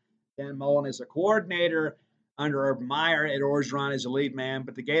experience. Dan Mullen is a coordinator under Urban Meyer. Ed Orgeron is a lead man,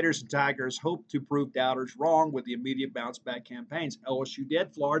 but the Gators and Tigers hope to prove doubters wrong with the immediate bounce-back campaigns. LSU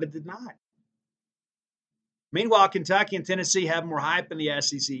did, Florida did not. Meanwhile, Kentucky and Tennessee have more hype in the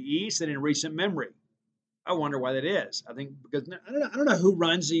SEC East than in recent memory. I wonder why that is. I think because I don't know who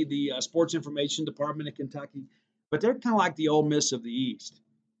runs the sports information department in Kentucky, but they're kind of like the Ole Miss of the East.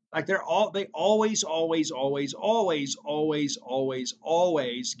 Like they always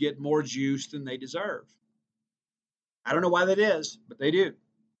get more juice than they deserve. I don't know why that is, but they do.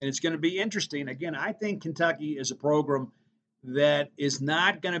 And it's going to be interesting. Again, I think Kentucky is a program that is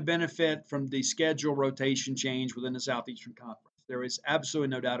not going to benefit from the schedule rotation change within the Southeastern Conference. There is absolutely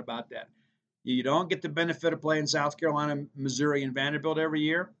no doubt about that. You don't get the benefit of playing South Carolina, Missouri, and Vanderbilt every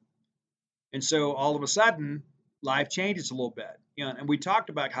year. And so all of a sudden, life changes a little bit. You know, and we talked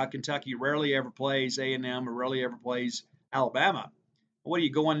about how Kentucky rarely ever plays A&M or rarely ever plays Alabama. What are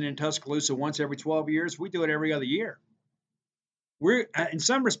you going in Tuscaloosa once every 12 years? We do it every other year. We're in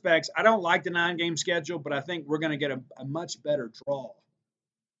some respects, I don't like the 9-game schedule, but I think we're going to get a much better draw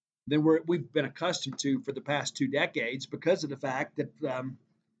than we've been accustomed to for the past 2 decades because of the fact that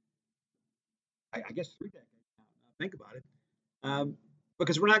I guess 3 decades now. Think about it,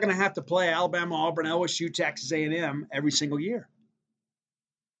 because we're not going to have to play Alabama, Auburn, LSU, Texas A&M every single year.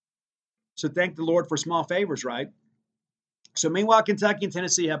 So thank the Lord for small favors, right? So meanwhile, Kentucky and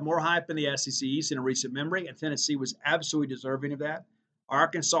Tennessee have more hype in the SEC East in a recent memory, and Tennessee was absolutely deserving of that.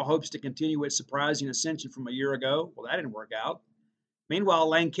 Arkansas hopes to continue its surprising ascension from a year ago. Well, that didn't work out. Meanwhile,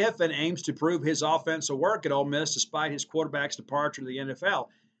 Lane Kiffin aims to prove his offense will work at Ole Miss despite his quarterback's departure to the NFL,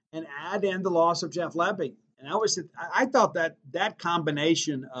 and add in the loss of Jeff Lebby. And I thought that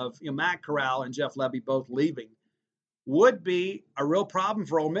combination of Matt Corral and Jeff Lebby both leaving would be a real problem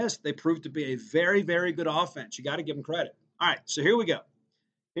for Ole Miss. They proved to be a very, very good offense. You got to give them credit. All right, so here we go.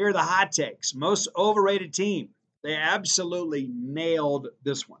 Here are the hot takes. Most overrated team. They absolutely nailed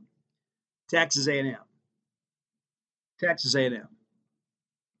this one. Texas A&M. Texas A&M.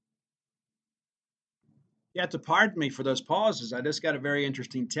 You have to pardon me for those pauses. I just got a very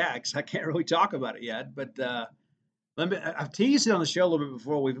interesting text. I can't really talk about it yet, but I've teased it on the show a little bit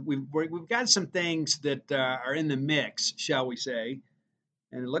before. We've got some things that are in the mix, shall we say.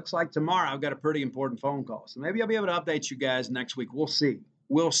 And it looks like tomorrow I've got a pretty important phone call. So maybe I'll be able to update you guys next week. We'll see.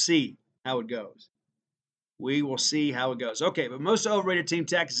 We'll see how it goes. We will see how it goes. Okay, but most overrated team,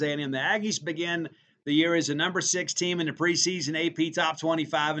 Texas A&M. The Aggies begin the year as a number 6 team in the preseason AP Top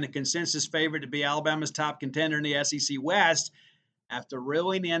 25 and a consensus favorite to be Alabama's top contender in the SEC West after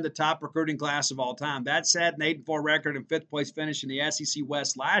reeling in the top recruiting class of all time. That said, an 8-4 record and 5th place finish in the SEC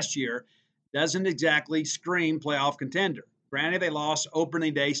West last year doesn't exactly scream playoff contender. Granted, they lost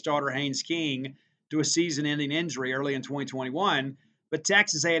opening day starter Haynes King to a season-ending injury early in 2021, but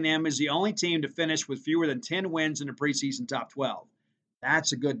Texas A&M is the only team to finish with fewer than 10 wins in the preseason top 12.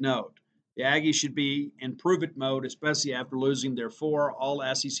 That's a good note. The Aggies should be in prove-it mode, especially after losing their 4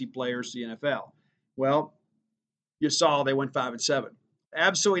 all-SEC players to the NFL. Well, you saw they went 5-7.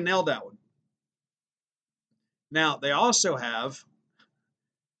 Absolutely nailed that one. Now, they also have,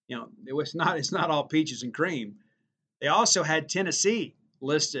 it's not all peaches and cream. They also had Tennessee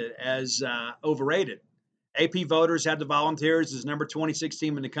listed as overrated. AP voters had the Volunteers as number 26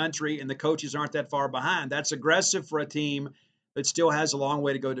 team in the country, and the coaches aren't that far behind. That's aggressive for a team that still has a long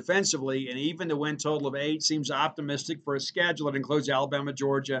way to go defensively, and even the win total of 8 seems optimistic for a schedule that includes Alabama,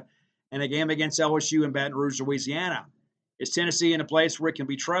 Georgia, and a game against LSU in Baton Rouge, Louisiana. Is Tennessee in a place where it can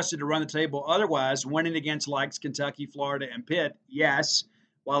be trusted to run the table otherwise, winning against likes Kentucky, Florida, and Pitt? Yes,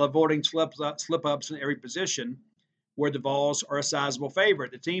 while avoiding slip-ups in every position, where the Vols are a sizable favorite.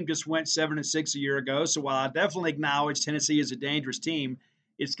 The team just went 7-6 a year ago, so while I definitely acknowledge Tennessee is a dangerous team,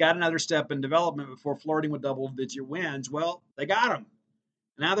 it's got another step in development before flirting with double-digit wins. Well, they got them.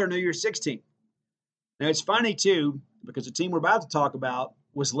 Now they're New Year's 16. Now, it's funny, too, because the team we're about to talk about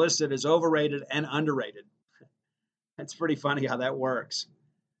was listed as overrated and underrated. That's pretty funny how that works.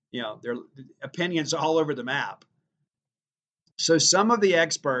 Their opinions all over the map. So some of the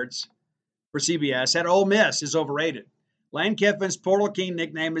experts for CBS had Ole Miss is overrated. Lane Kiffin's Portal King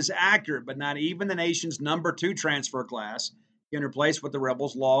nickname is accurate, but not even the nation's number 2 transfer class can replace what the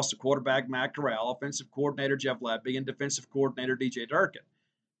Rebels lost to quarterback Matt Corral, offensive coordinator Jeff Lebby, and defensive coordinator DJ Durkin.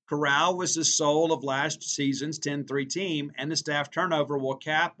 Corral was the soul of last season's 10-3 team, and the staff turnover will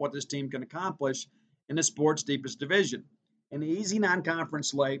cap what this team can accomplish in the sport's deepest division. An easy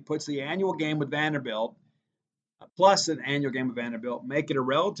non-conference slate puts the annual game with Vanderbilt, plus an annual game with Vanderbilt, make it a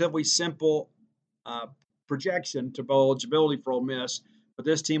relatively simple uh, projection to bowl eligibility for Ole Miss, but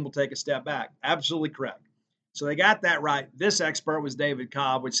this team will take a step back. Absolutely correct. So they got that right. This expert was David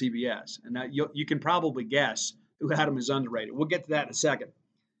Cobb with CBS, and now you can probably guess who had him as underrated. We'll get to that in a second.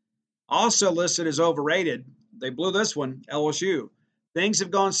 Also listed as overrated, they blew this one, LSU. Things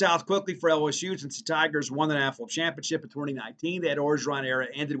have gone south quickly for LSU since the Tigers won the national championship in 2019. That Orgeron era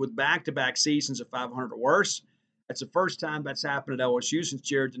ended with back-to-back seasons of 500 or worse. That's the first time that's happened at LSU since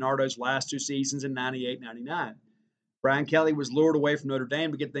Jared DiNardo's last two seasons in 98-99. Brian Kelly was lured away from Notre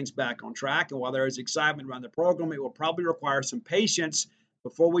Dame to get things back on track, and while there is excitement around the program, it will probably require some patience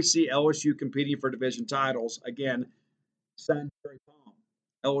before we see LSU competing for division titles. Again, Sunbury Palm.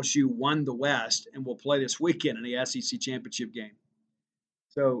 LSU won the West and will play this weekend in the SEC championship game.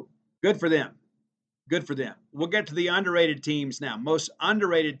 So good for them. Good for them. We'll get to the underrated teams now. Most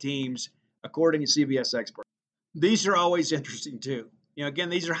underrated teams, according to CBS experts. These are always interesting too. Again,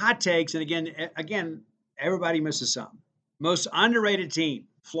 these are hot takes, and again, everybody misses some. Most underrated team,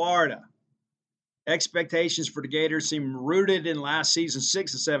 Florida. Expectations for the Gators seem rooted in last season's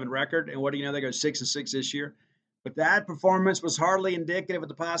 6-7 record, and what do you know? They go 6-6 this year. But that performance was hardly indicative of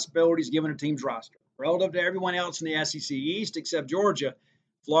the possibilities given a team's roster. Relative to everyone else in the SEC East except Georgia,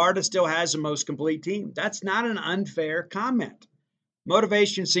 Florida still has the most complete team. That's not an unfair comment.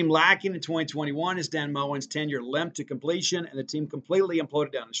 Motivation seemed lacking in 2021 as Dan Mullen's tenure limped to completion and the team completely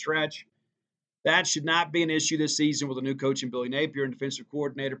imploded down the stretch. That should not be an issue this season with a new coach in Billy Napier and defensive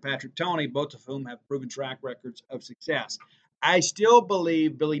coordinator Patrick Toney, both of whom have proven track records of success. I still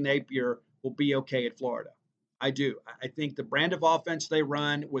believe Billy Napier will be okay at Florida. I do. I think the brand of offense they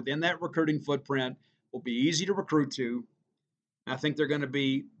run within that recruiting footprint will be easy to recruit to. I think they're going to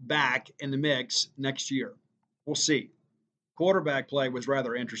be back in the mix next year. We'll see. Quarterback play was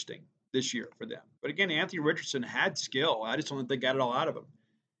rather interesting this year for them. But again, Anthony Richardson had skill. I just don't think they got it all out of him.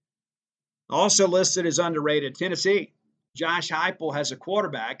 Also listed as underrated, Tennessee. Josh Heupel has a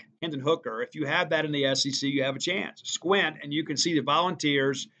quarterback, Hendon Hooker. If you have that in the SEC, you have a chance. Squint, and you can see the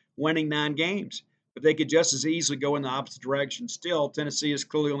Volunteers winning 9 games. But they could just as easily go in the opposite direction. Still, Tennessee is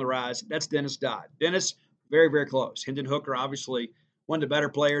clearly on the rise. That's Dennis Dodd. Dennis, very, very close. Hendon Hooker, obviously, one of the better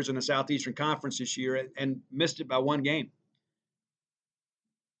players in the Southeastern Conference this year and missed it by 1 game.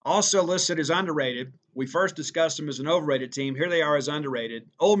 Also listed as underrated. We first discussed them as an overrated team. Here they are as underrated.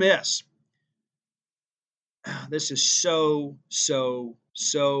 Ole Miss. This is so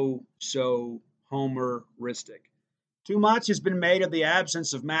homeristic. Too much has been made of the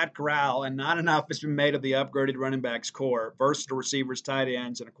absence of Matt Corral, and not enough has been made of the upgraded running backs core, versatile receivers, tight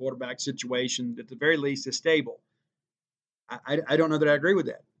ends, and a quarterback situation that at the very least is stable. I don't know that I agree with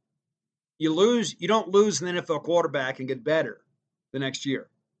that. You don't lose an NFL quarterback and get better the next year.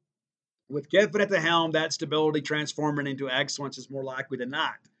 With Kiffin at the helm, that stability transforming into excellence is more likely than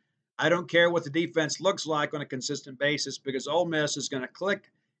not. I don't care what the defense looks like on a consistent basis because Ole Miss is going to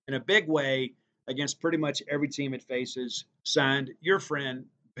click in a big way against pretty much every team it faces. Signed, your friend,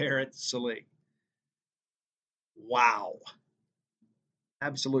 Barrett Sallee. Wow.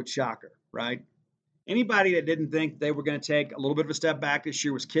 Absolute shocker, right? Anybody that didn't think they were going to take a little bit of a step back this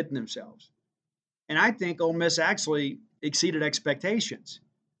year was kidding themselves. And I think Ole Miss actually exceeded expectations.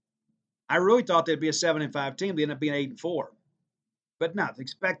 I really thought they'd be a 7-5 team. They ended up being 8-4. But no, to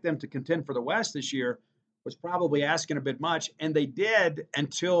expect them to contend for the West this year was probably asking a bit much. And they did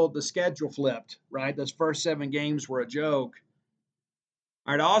until the schedule flipped, right? Those first 7 games were a joke.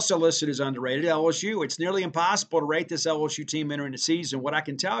 All right, also listed as underrated, LSU. It's nearly impossible to rate this LSU team entering the season. What I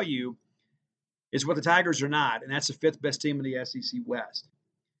can tell you is what the Tigers are not, and that's the 5th best team in the SEC West.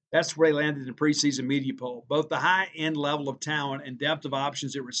 That's where they landed in the preseason media poll. Both the high-end level of talent and depth of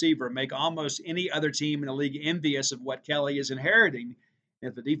options at receiver make almost any other team in the league envious of what Kelly is inheriting. And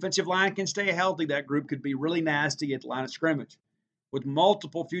if the defensive line can stay healthy, that group could be really nasty at the line of scrimmage. With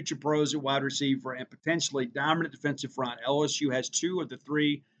multiple future pros at wide receiver and potentially dominant defensive front, LSU has 2 of the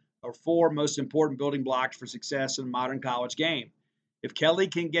 3 or 4 most important building blocks for success in the modern college game. If Kelly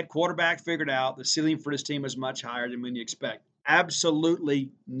can get quarterback figured out, the ceiling for this team is much higher than when you expect.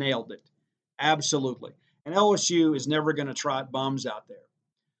 Absolutely nailed it. Absolutely. And LSU is never going to trot bums out there.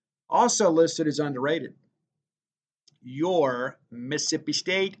 Also listed as underrated, your Mississippi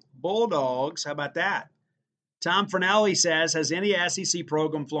State Bulldogs. How about that? Tom Fornelli says, has any SEC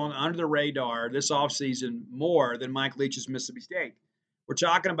program flown under the radar this offseason more than Mike Leach's Mississippi State? We're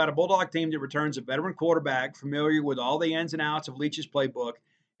talking about a Bulldog team that returns a veteran quarterback familiar with all the ins and outs of Leach's playbook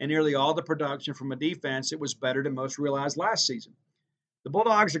and nearly all the production from a defense that was better than most realized last season. The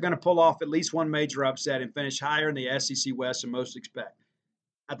Bulldogs are going to pull off at least one major upset and finish higher in the SEC West than most expect.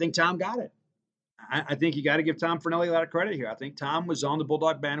 I think Tom got it. I think you got to give Tom Fornelli a lot of credit here. I think Tom was on the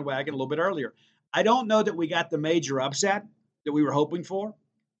Bulldog bandwagon a little bit earlier. I don't know that we got the major upset that we were hoping for,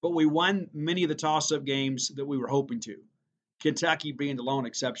 but we won many of the toss-up games that we were hoping to. Kentucky being the lone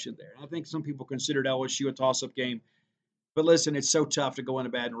exception there. I think some people considered LSU a toss-up game. But listen, it's so tough to go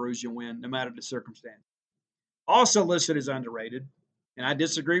into Baton Rouge and win, no matter the circumstance. Also listed as underrated, and I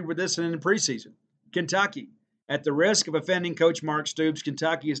disagreed with this in the preseason, Kentucky. At the risk of offending Coach Mark Stoops,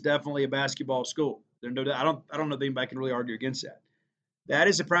 Kentucky is definitely a basketball school. I don't know that anybody can really argue against that. That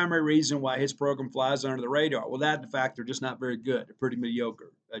is the primary reason why his program flies under the radar. Well, that and the fact they're just not very good. They're pretty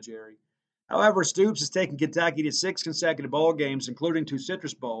mediocre, Jerry. However, Stoops has taken Kentucky to 6 consecutive bowl games, including 2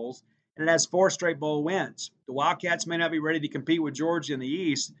 Citrus Bowls, and it has 4 straight bowl wins. The Wildcats may not be ready to compete with Georgia in the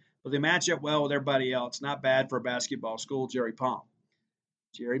East, but they match up well with everybody else. Not bad for a basketball school, Jerry Palm.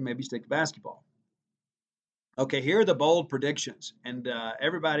 Jerry, maybe stick to basketball. Okay, here are the bold predictions, and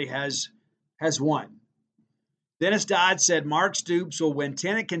everybody has one. Dennis Dodd said Mark Stoops will win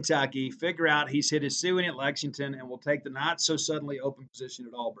 10 at Kentucky, figure out he's hit his ceiling at Lexington, and will take the not-so-suddenly open position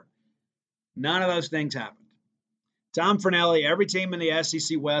at Auburn. None of those things happened. Tom Fornelli, every team in the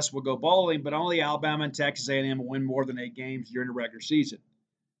SEC West will go bowling, but only Alabama and Texas A&M will win more than 8 games during the regular season.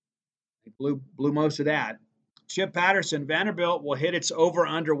 They blew most of that. Chip Patterson, Vanderbilt will hit its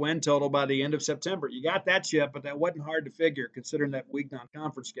over-under win total by the end of September. You got that, Chip, but that wasn't hard to figure considering that week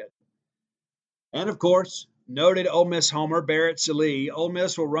non-conference schedule. And, of course, noted Ole Miss homer Barrett Sallee. Ole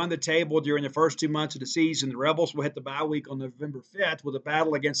Miss will run the table during the first 2 months of the season. The Rebels will hit the bye week on November 5th with a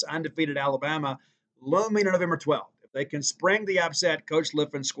battle against undefeated Alabama looming on November 12th. If they can spring the upset, Coach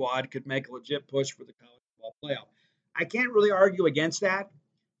Liffin's squad could make a legit push for the college football playoff. I can't really argue against that.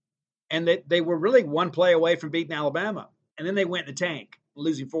 And they were really one play away from beating Alabama. And then they went in the tank,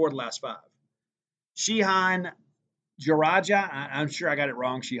 losing 4 of the last 5. Shehan Jaraja, I'm sure I got it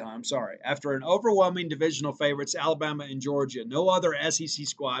wrong, Shehan, I'm sorry. After an overwhelming divisional favorites, Alabama and Georgia, no other SEC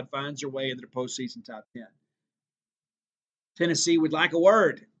squad finds their way into the postseason top 10. Tennessee would like a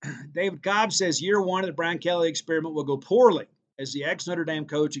word. David Cobb says year 1 of the Brian Kelly experiment will go poorly as the ex-Notre Dame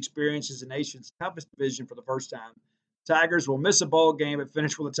coach experiences the nation's toughest division for the first time. Tigers will miss a bowl game but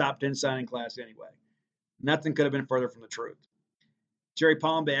finish with a top 10 signing class anyway. Nothing could have been further from the truth. Jerry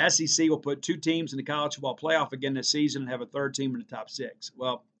Palm, the SEC will put 2 teams in the college football playoff again this season and have a 3rd team in the top 6.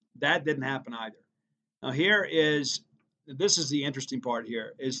 Well, that didn't happen either. Now this is the interesting part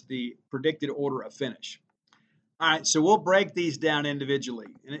here, is the predicted order of finish. All right, so we'll break these down individually,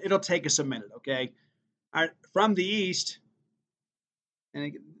 and it'll take us a minute, okay? All right, from the East,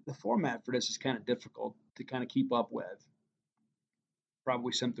 and the format for this is kind of difficult to kind of keep up with.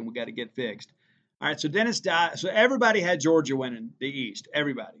 Probably something we got to get fixed. All right, so Dennis Dodd. So everybody had Georgia winning the East.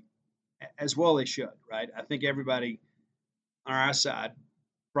 Everybody, as well they should, right? I think everybody on our side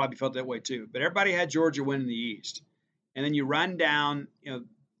probably felt that way too. But everybody had Georgia winning the East, and then you run down.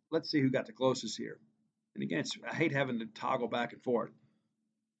 Let's see who got the closest here. And again, I hate having to toggle back and forth.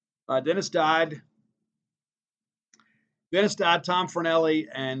 Dennis Dodd, Tom Fornelli,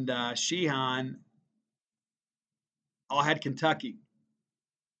 and Shehan all had Kentucky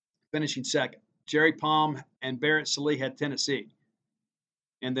finishing second. Jerry Palm and Barrett Sallee had Tennessee.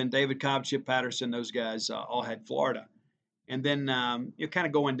 And then David Cobb, Chip Patterson, those guys all had Florida. And then you're kind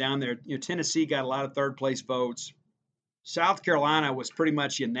of going down there. Tennessee got a lot of third-place votes. South Carolina was pretty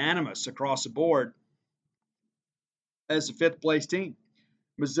much unanimous across the board as the 5th-place team.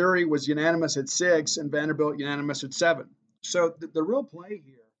 Missouri was unanimous at 6, and Vanderbilt unanimous at 7. So the real play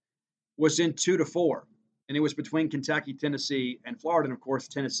here was in 2 to 4, and it was between Kentucky, Tennessee, and Florida. And, of course,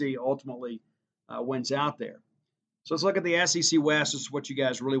 Tennessee ultimately wins out there. So let's look at the SEC West. This is what you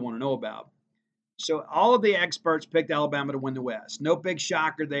guys really want to know about. So all of the experts picked Alabama to win the West. No big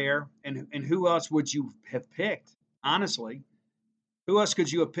shocker there. And who else would you have picked, honestly? Who else could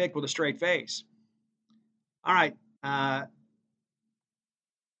you have picked with a straight face? All right.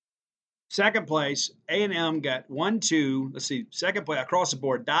 Second place, A&M got 1, 2. Let's see, second place across the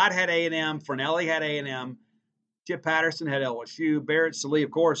board. Dodd had A&M. Fornelli had A&M. Chip Patterson had LSU. Barrett Sallee,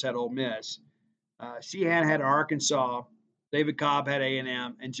 of course, had Ole Miss. Sheehan had Arkansas. David Cobb had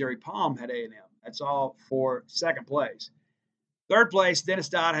A&M. And Jerry Palm had A&M. That's all for second place. Third place, Dennis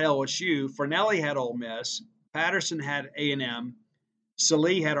Dodd had LSU. Fornelli had Ole Miss. Patterson had A&M.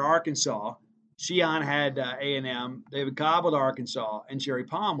 Sallee had Arkansas. Sheehan had A&M, David Cobb with Arkansas, and Jerry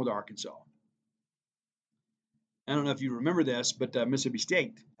Palm with Arkansas. I don't know if you remember this, but Mississippi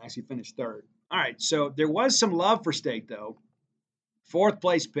State actually finished 3rd. All right, so there was some love for State, though. 4th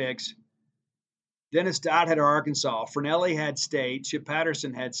place picks. Dennis Dodd had Arkansas. Fernelli had State. Chip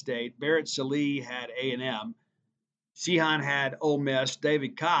Patterson had State. Barrett Sallee had A&M. Sheehan had Ole Miss.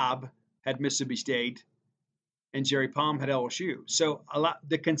 David Cobb had Mississippi State. And Jerry Palm had LSU. So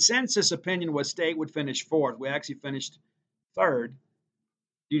the consensus opinion was State would finish fourth. We actually finished third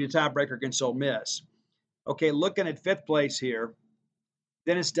due to tiebreaker against Ole Miss. Okay, looking at fifth place here,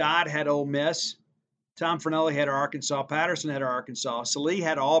 Dennis Dodd had Ole Miss. Tom Fernelli had Arkansas. Patterson had Arkansas. Sallee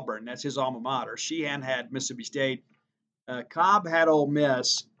had Auburn. That's his alma mater. Sheehan had Mississippi State. Cobb had Ole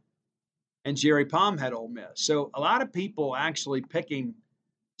Miss. And Jerry Palm had Ole Miss. So a lot of people actually picking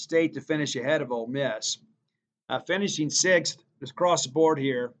State to finish ahead of Ole Miss. Finishing sixth, just across the board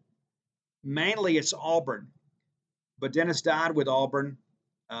here, mainly it's Auburn. But Dennis Dodd with Auburn.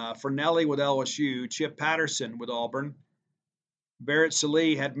 Fernelli with LSU. Chip Patterson with Auburn. Barrett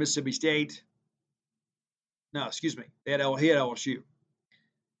Sallee had Mississippi State. No, excuse me. He had LSU.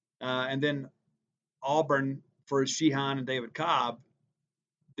 And then Auburn for Sheehan and David Cobb,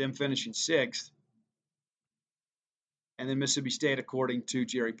 them finishing sixth. And then Mississippi State, according to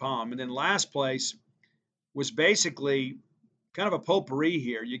Jerry Palm. And then last place was basically kind of a potpourri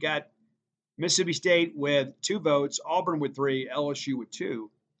here. You got Mississippi State with 2 votes, Auburn with 3, LSU with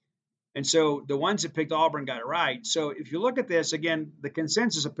 2. And so the ones that picked Auburn got it right. So if you look at this, again, the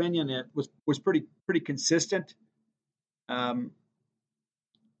consensus opinion was pretty consistent, for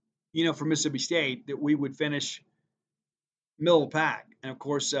Mississippi State, that we would finish middle of the pack. And, of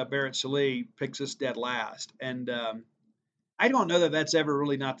course, Barrett Sallee picks us dead last. And I don't know that that's ever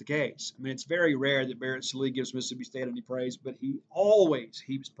really not the case. I mean, it's very rare that Barrett Sallee gives Mississippi State any praise, but he always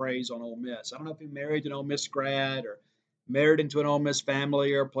heaps praise on Ole Miss. I don't know if he married an Ole Miss grad or married into an Ole Miss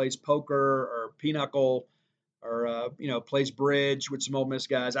family or plays poker or pinochle or, plays bridge with some Ole Miss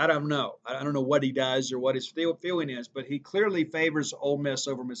guys. I don't know. I don't know what he does or what his feeling is, but he clearly favors Ole Miss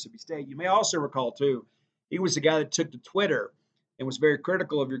over Mississippi State. You may also recall, too, he was the guy that took to Twitter and was very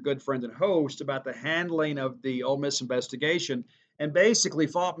critical of your good friend and host about the handling of the Ole Miss investigation and basically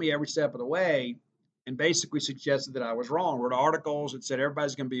fought me every step of the way and basically suggested that I was wrong. Wrote articles that said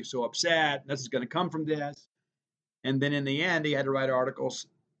everybody's going to be so upset. This is going to come from this. And then in the end, he had to write articles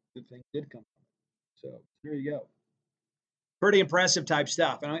that things did come from it. So here you go. Pretty impressive type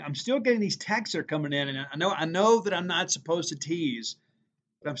stuff. And I'm still getting these texts that are coming in. And I know that I'm not supposed to tease,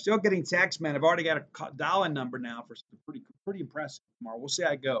 but I'm still getting texts, man. I've already got a dial-in number now for something pretty impressive tomorrow. We'll see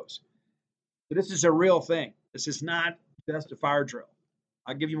how it goes. But this is a real thing. This is not just a fire drill.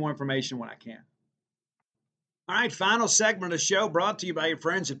 I'll give you more information when I can. All right, final segment of the show brought to you by your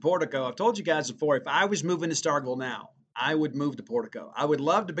friends at Portico. I've told you guys before, if I was moving to Starkville now, I would move to Portico. I would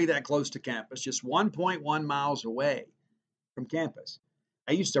love to be that close to campus, just 1.1 miles away from campus.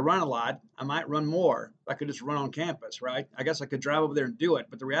 I used to run a lot. I might run more. I could just run on campus, right? I guess I could drive over there and do it.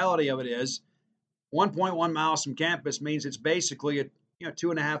 But the reality of it is 1.1 miles from campus means it's basically a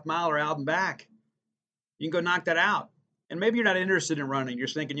 2.5 miler out and back. You can go knock that out. And maybe you're not interested in running. You're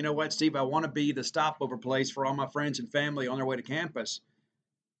thinking, you know what, Steve, I want to be the stopover place for all my friends and family on their way to campus.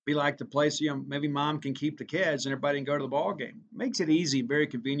 Be like the place, maybe mom can keep the kids and everybody can go to the ball game. Makes it easy, very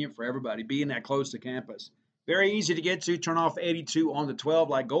convenient for everybody, being that close to campus. Very easy to get to. Turn off 82 on the 12,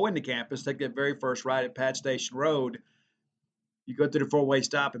 like go into campus, take that very first ride at Pat Station Road. You go through the 4-way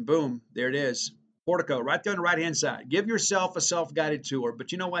stop and boom, there it is. Portico, right there on the right-hand side. Give yourself a self-guided tour.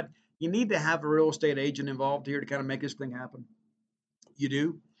 But you know what? You need to have a real estate agent involved here to kind of make this thing happen. You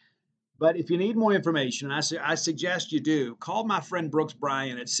do. But if you need more information, I suggest you do, call my friend Brooks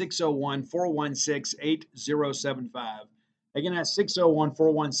Bryan at 601-416-8075. Again, that's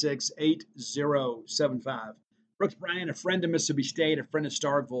 601-416-8075. Brooks Bryan, a friend of Mississippi State, a friend of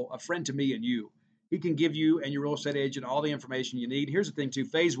Starkville, a friend to me and you. He can give you and your real estate agent all the information you need. Here's the thing, too.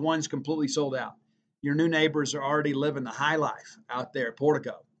 Phase 1's completely sold out. Your new neighbors are already living the high life out there at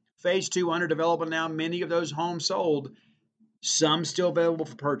Portico. Phase 2 under development now. Many of those homes sold. Some still available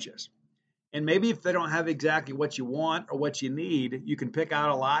for purchase. And maybe if they don't have exactly what you want or what you need, you can pick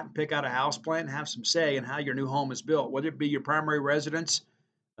out a lot and pick out a house plan and have some say in how your new home is built. Whether it be your primary residence,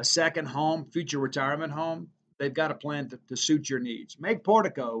 a second home, future retirement home, they've got a plan to suit your needs. Make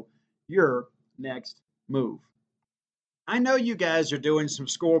Portico your next move. I know you guys are doing some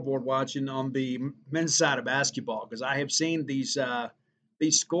scoreboard watching on the men's side of basketball because I have seen these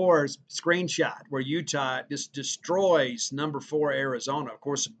scores screenshot where Utah just destroys number 4 Arizona. Of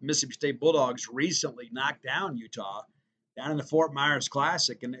course, Mississippi State Bulldogs recently knocked down Utah down in the Fort Myers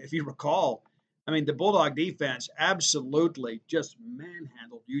Classic. And if you recall, I mean, the Bulldog defense absolutely just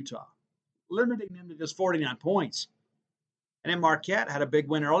manhandled Utah, limiting them to just 49 points. And then Marquette had a big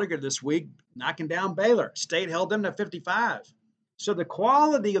win earlier this week, knocking down Baylor. State held them to 55. So the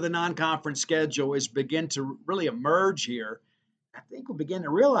quality of the non-conference schedule is begin to really emerge here. I think we'll begin to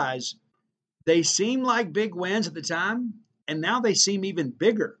realize they seem like big wins at the time, and now they seem even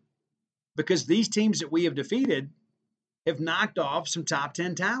bigger because these teams that we have defeated have knocked off some top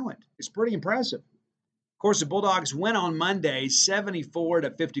 10 talent. It's pretty impressive. Of course, the Bulldogs win on Monday,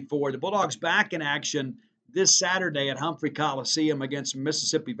 74-54. The Bulldogs back in action this Saturday at Humphrey Coliseum against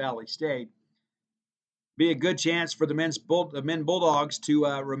Mississippi Valley State. Be a good chance for the men Bulldogs to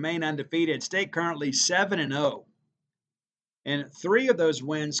remain undefeated. State currently 7-0. And 3 of those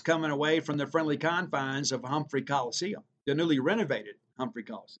wins coming away from the friendly confines of Humphrey Coliseum, the newly renovated Humphrey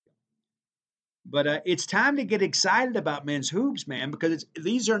Coliseum. But it's time to get excited about men's hoops, man, because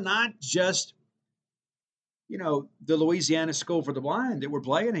these are not just, the Louisiana School for the Blind that we're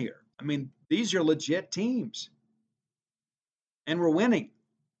playing here. I mean, these are legit teams. And we're winning.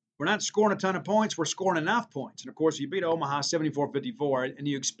 We're not scoring a ton of points. We're scoring enough points. And, of course, you beat Omaha 74-54, and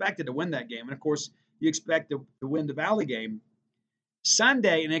you expected to win that game. And, of course, you expect to win the Valley game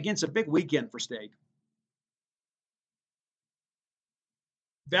Sunday, and against a big weekend for State.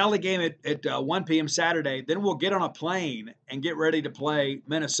 Valley game at 1 p.m. Saturday. Then we'll get on a plane and get ready to play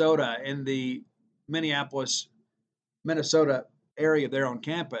Minnesota in the Minneapolis, Minnesota area there on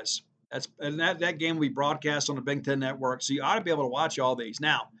campus. That game will be broadcast on the Big Ten Network, so you ought to be able to watch all these.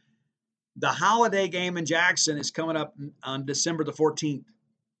 Now, the holiday game in Jackson is coming up on December the 14th.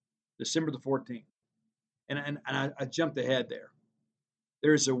 December the 14th. And I jumped ahead there.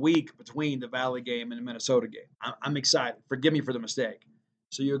 There's a week between the Valley game and the Minnesota game. I'm excited. Forgive me for the mistake.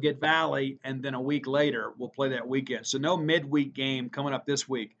 So you'll get Valley, and then a week later, we'll play that weekend. So no midweek game coming up this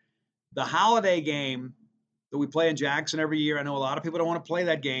week. The holiday game that we play in Jackson every year, I know a lot of people don't want to play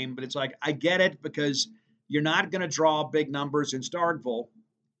that game, but it's like, I get it because you're not going to draw big numbers in Starkville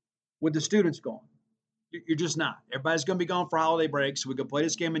with the students going. You're just not. Everybody's going to be gone for holiday breaks, so we can play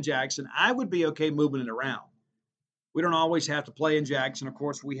this game in Jackson. I would be okay moving it around. We don't always have to play in Jackson. Of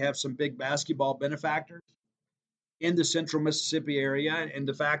course, we have some big basketball benefactors in the central Mississippi area, and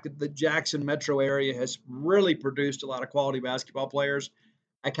the fact that the Jackson metro area has really produced a lot of quality basketball players,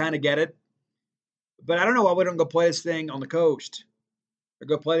 I kind of get it. But I don't know why we don't go play this thing on the coast or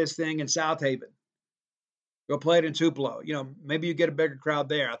go play this thing in South Haven. Go play it in Tupelo. Maybe you get a bigger crowd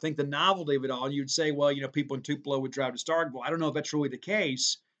there. I think the novelty of it all, you'd say, well, people in Tupelo would drive to Starkville. I don't know if that's really the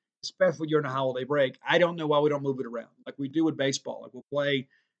case, especially during a holiday break. I don't know why we don't move it around like we do with baseball. Like we'll play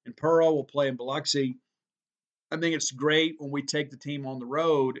in Pearl, we'll play in Biloxi. I think it's great when we take the team on the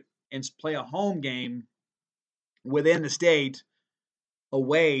road and play a home game within the state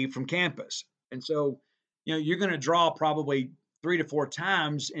away from campus. And so, you're going to draw probably 3 to 4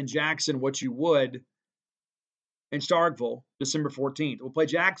 times in Jackson what you would in Starkville, December 14th. We'll play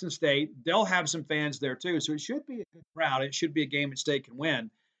Jackson State. They'll have some fans there too. So it should be a good crowd. It should be a game that State can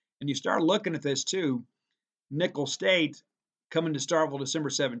win. And you start looking at this too, Nicholls State coming to Starkville December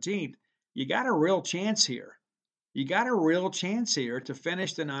 17th. You got a real chance here. You got a real chance here to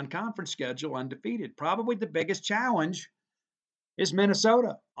finish the non-conference schedule undefeated. Probably the biggest challenge is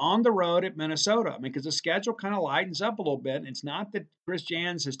Minnesota, on the road at Minnesota. Because the schedule kind of lightens up a little bit. And it's not that Chris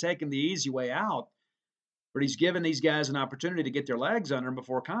Jans has taken the easy way out, but he's given these guys an opportunity to get their legs under them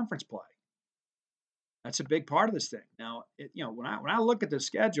before conference play. That's a big part of this thing. Now, when I look at the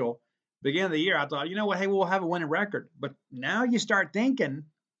schedule, beginning of the year, I thought, hey, we'll have a winning record. But now you start thinking,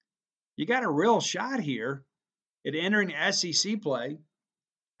 you got a real shot here at entering SEC play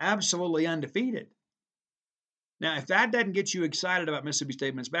absolutely undefeated. Now, if that doesn't get you excited about Mississippi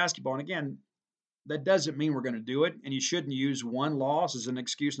State men's basketball, and again, that doesn't mean we're going to do it, and you shouldn't use one loss as an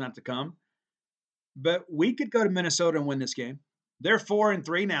excuse not to come. But we could go to Minnesota and win this game. They're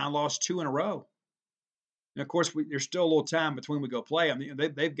 4-3 now, lost 2 in a row. And of course, there's still a little time between we go play. I mean,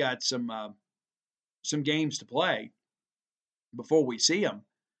 they've got some games to play before we see them.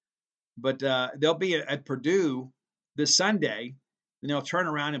 But they'll be at Purdue this Sunday, and they'll turn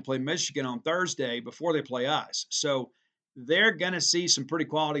around and play Michigan on Thursday before they play us. So they're going to see some pretty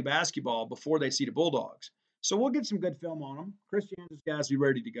quality basketball before they see the Bulldogs. So we'll get some good film on them. Chris Jans' guys will be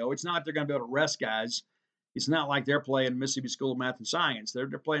ready to go. It's not like they're going to be able to rest guys. It's not like they're playing Mississippi School of Math and Science. They're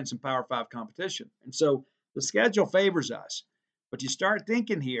playing some Power 5 competition. And so the schedule favors us. But you start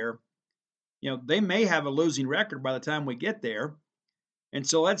thinking here, they may have a losing record by the time we get there. And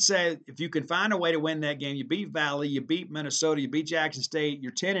so let's say if you can find a way to win that game, you beat Valley, you beat Minnesota, you beat Jackson State,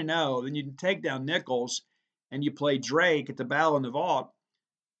 you're 10-0, then you can take down Nicholls and you play Drake at the Battle in the Vault.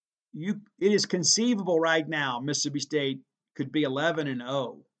 It is conceivable right now Mississippi State could be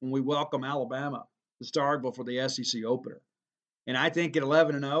 11-0 when we welcome Alabama to Starkville for the SEC opener. And I think at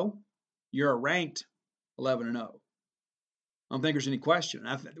 11-0, you're a ranked 11-0. I don't think there's any question.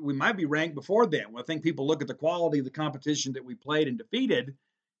 We might be ranked before then. I think people look at the quality of the competition that we played and defeated.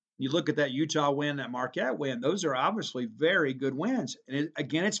 You look at that Utah win, that Marquette win. Those are obviously very good wins. And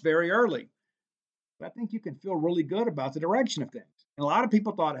again, it's very early. But I think you can feel really good about the direction of things. And a lot of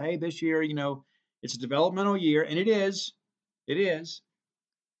people thought, hey, this year, it's a developmental year. And it is. It is.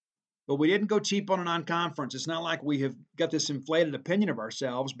 But we didn't go cheap on a non-conference. It's not like we have got this inflated opinion of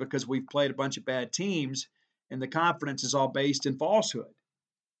ourselves because we've played a bunch of bad teams and the confidence is all based in falsehood.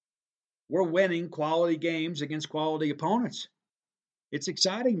 We're winning quality games against quality opponents. It's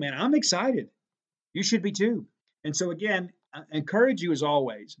exciting, man. I'm excited. You should be too. And so again, I encourage you as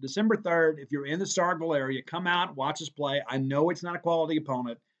always, December 3rd, if you're in the Starkville area, come out, watch us play. I know it's not a quality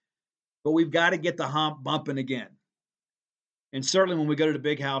opponent, but we've got to get the hump bumping again. And certainly when we go to the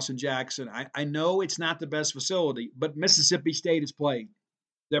big house in Jackson, I know it's not the best facility, but Mississippi State is playing.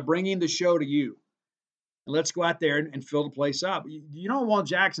 They're bringing the show to you. And let's go out there and fill the place up. You don't want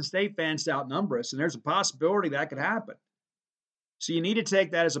Jackson State fans to outnumber us, and there's a possibility that could happen. So you need to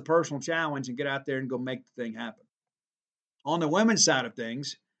take that as a personal challenge and get out there and go make the thing happen. On the women's side of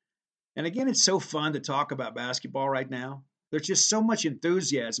things, and again, it's so fun to talk about basketball right now. There's just so much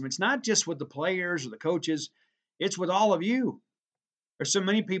enthusiasm. It's not just with the players or the coaches. It's with all of you. There's so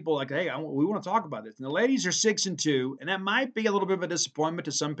many people like, hey, we want to talk about this. And the ladies are 6-2, and that might be a little bit of a disappointment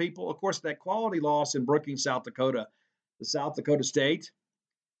to some people. Of course, that quality loss in Brookings, South Dakota, the South Dakota State,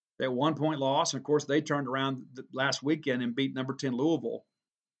 that 1-point loss, and of course, they turned around last weekend and beat number 10 Louisville.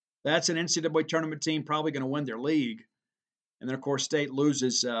 That's an NCAA tournament team probably going to win their league. And then, of course, State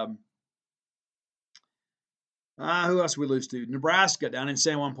loses. Who else we lose to? Nebraska down in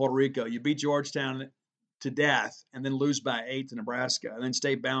San Juan, Puerto Rico. You beat Georgetown to death and then lose by 8 to Nebraska. And then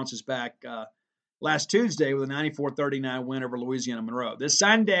State bounces back last Tuesday with a 94-39 win over Louisiana Monroe. This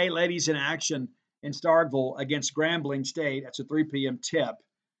Sunday, ladies in action in Starkville against Grambling State. That's a 3 p.m. tip.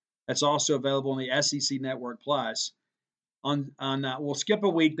 That's also available on the SEC Network Plus. We'll skip a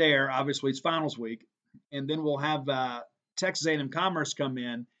week there. Obviously, it's finals week. And then we'll have Texas A&M Commerce come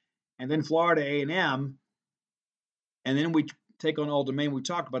in, and then Florida A&M. And then we take on Old Domain. We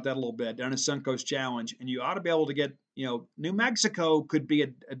talked about that a little bit down in Suncoast Challenge, and you ought to be able to get, New Mexico could be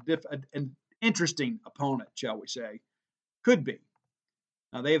an interesting opponent, shall we say. Could be.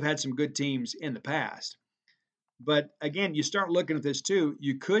 Now, they've had some good teams in the past. But again, you start looking at this too,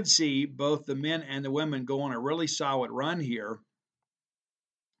 you could see both the men and the women go on a really solid run here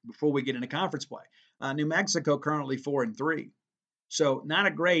before we get into conference play. New Mexico currently 4-3. So not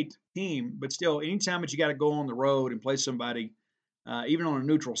a great team, but still, anytime that you got to go on the road and play somebody, even on a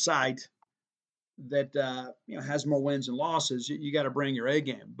neutral site, that has more wins and losses, you got to bring your A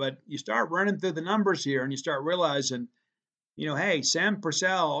game. But you start running through the numbers here, and you start realizing, hey, Sam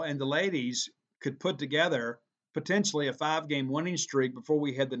Purcell and the ladies could put together potentially a 5-game winning streak before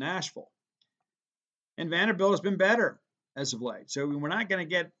we head to Nashville. And Vanderbilt has been better as of late, so we're not going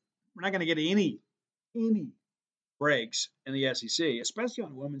to get any breaks in the SEC, especially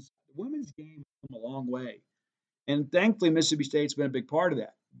on women's. The women's game has come a long way. And thankfully, Mississippi State's been a big part of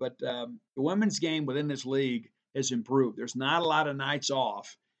that. But the women's game within this league has improved. There's not a lot of nights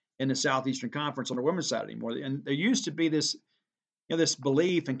off in the Southeastern Conference on the women's side anymore. And there used to be this, this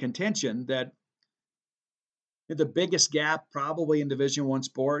belief and contention that the biggest gap probably in Division I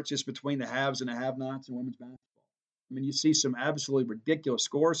sports is between the haves and the have-nots in women's basketball. I mean, you see some absolutely ridiculous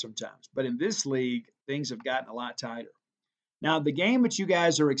scores sometimes. But in this league, things have gotten a lot tighter. Now, the game that you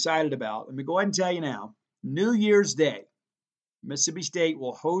guys are excited about, let me go ahead and tell you now, New Year's Day, Mississippi State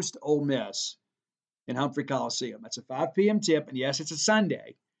will host Ole Miss in Humphrey Coliseum. That's a 5 p.m. tip, and yes, it's a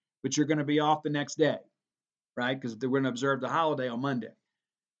Sunday, but you're going to be off the next day, right? Because we're going to observe the holiday on Monday.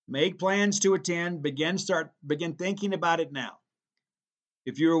 Make plans to attend. Begin thinking about it now.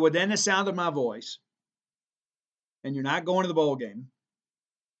 If you're within the sound of my voice and you're not going to the bowl game,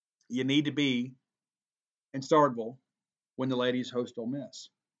 you need to be in Starkville when the ladies host Ole Miss.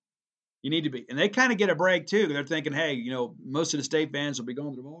 You need to be. And they kind of get a break, too. They're thinking, hey, most of the state fans will be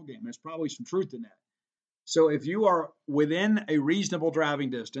going to the bowl game. There's probably some truth in that. So if you are within a reasonable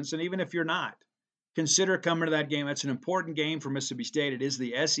driving distance, and even if you're not, consider coming to that game. That's an important game for Mississippi State. It is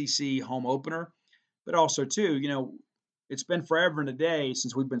the SEC home opener. But also, too, it's been forever and a day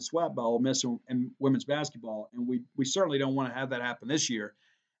since we've been swept by Ole Miss in women's basketball, and we certainly don't want to have that happen this year.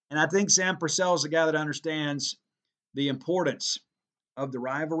 And I think Sam Purcell is the guy that understands the importance of the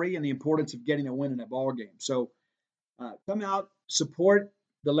rivalry and the importance of getting a win in that ball game. So come out, support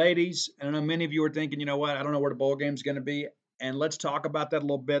the ladies. And I know many of you are thinking, you know what, I don't know where the bowl game is going to be. And let's talk about that a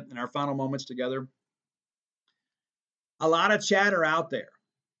little bit in our final moments together. A lot of chatter out there,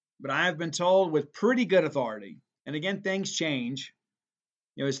 but I have been told with pretty good authority and again, things change.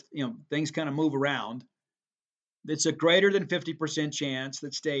 Things kind of move around. It's a greater than 50% chance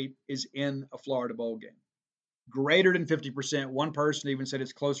that State is in a Florida bowl game. Greater than 50%. One person even said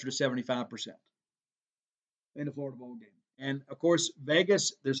it's closer to 75% in a Florida bowl game. And of course,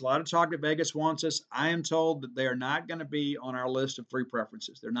 Vegas, there's a lot of talk that Vegas wants us. I am told that they are not going to be on our list of 3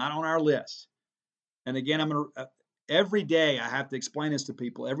 preferences. They're not on our list. And again, every day I have to explain this to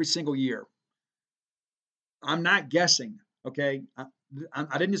people every single year. I'm not guessing, okay?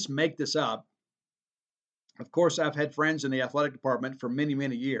 I didn't just make this up. Of course, I've had friends in the athletic department for many,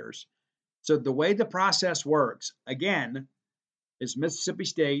 many years. So the way the process works, again, is Mississippi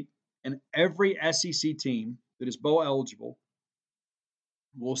State and every SEC team that is bowl eligible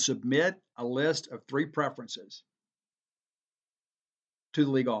will submit a list of 3 preferences to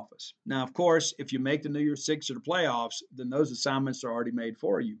the league office. Now, of course, if you make the New Year's Six or the playoffs, then those assignments are already made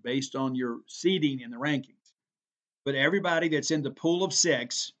for you based on your seeding in the rankings. But everybody that's in the pool of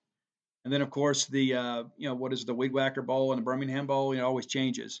 6, and then of course the what is it, the Weed Whacker Bowl and the Birmingham Bowl, always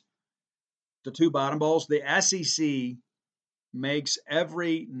changes. The 2 bottom bowls, the SEC makes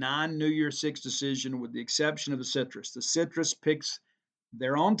every non-New Year's Six decision with the exception of the Citrus. The Citrus picks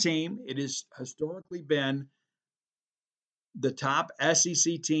their own team. It has historically been the top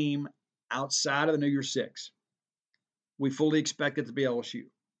SEC team outside of the New Year's Six. We fully expect it to be LSU.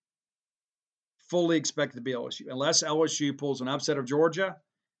 Fully expect it to be LSU. Unless LSU pulls an upset of Georgia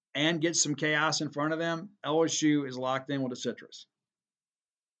and gets some chaos in front of them, LSU is locked in with the Citrus.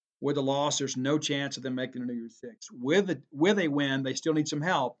 With a loss, there's no chance of them making the New Year's Six. With a win, they still need some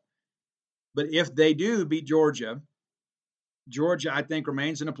help. But if they do beat Georgia, I think,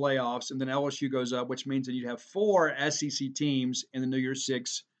 remains in the playoffs, and then LSU goes up, which means that you'd have 4 SEC teams in the New Year's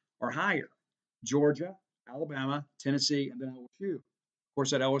Six or higher. Georgia, Alabama, Tennessee, and then LSU. Of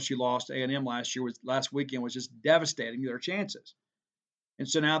course, that LSU lost to A&M last weekend was just devastating to their chances. And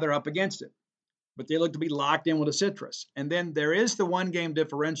so now they're up against it. But they look to be locked in with a Citrus. And then there is the 1-game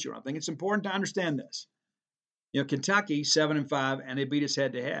differential. I think it's important to understand this. Kentucky, 7-5, and they beat us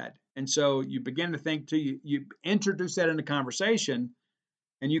head-to-head. And so you begin to think, too, you introduce that into conversation,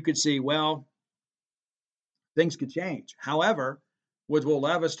 and you could see, well, things could change. However, with Will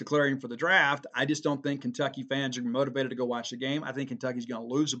Levis declaring for the draft, I just don't think Kentucky fans are motivated to go watch the game. I think Kentucky's going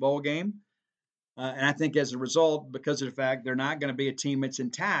to lose a bowl game. And I think as a result, because of the fact they're not going to be a team that's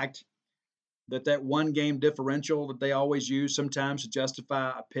intact, that 1-game differential that they always use sometimes to justify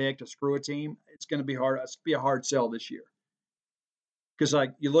a pick to screw a team, it's going to be hard. It's be a hard sell this year. Because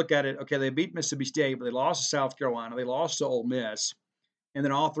you look at it, okay, they beat Mississippi State, but they lost to South Carolina, they lost to Ole Miss, and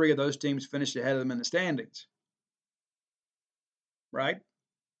then all 3 of those teams finished ahead of them in the standings. Right?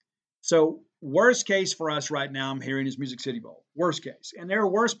 So worst case for us right now, I'm hearing, is Music City Bowl. Worst case. And there are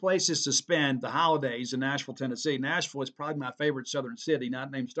worse places to spend the holidays in Nashville, Tennessee. Nashville is probably my favorite southern city,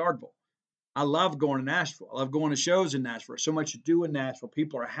 not named Starkville. I love going to Nashville. I love going to shows in Nashville. There's so much to do in Nashville.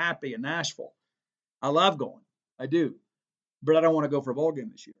 People are happy in Nashville. I love going. I do. But I don't want to go for a bowl game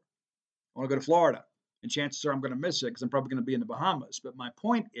this year. I want to go to Florida. And chances are I'm going to miss it because I'm probably going to be in the Bahamas. But my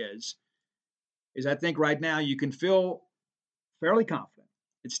point is I think right now you can feel fairly confident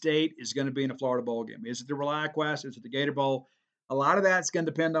that State is going to be in a Florida bowl game. Is it the ReliaQuest? Is it the Gator Bowl? A lot of that's going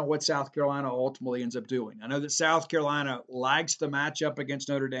to depend on what South Carolina ultimately ends up doing. I know that South Carolina likes the matchup against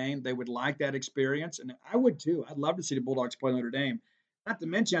Notre Dame. They would like that experience, and I would too. I'd love to see the Bulldogs play Notre Dame. Not to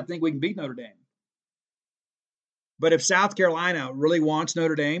mention, I think we can beat Notre Dame. But if South Carolina really wants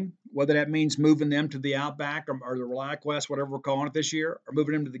Notre Dame, whether that means moving them to the Outback or the ReliaQuest, whatever we're calling it this year, or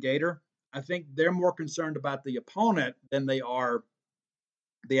moving them to the Gator, I think they're more concerned about the opponent than they are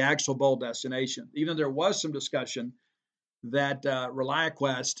the actual bowl destination. Even though there was some discussion that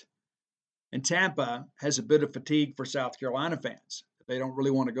ReliaQuest and Tampa has a bit of fatigue for South Carolina fans. If they don't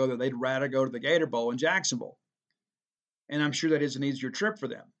really want to go there, they'd rather go to the Gator Bowl in Jacksonville. And I'm sure that is an easier trip for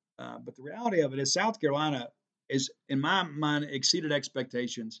them. But the reality of it is South Carolina is, in my mind, exceeded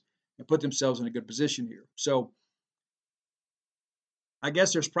expectations and put themselves in a good position here. So I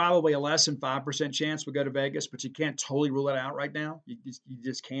guess there's probably a less than 5% chance we go to Vegas, but you can't totally rule it out right now. You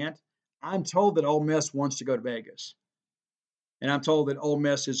just can't. I'm told that Ole Miss wants to go to Vegas. And I'm told that Ole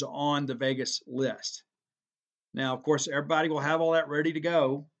Miss is on the Vegas list. Now, of course, everybody will have all that ready to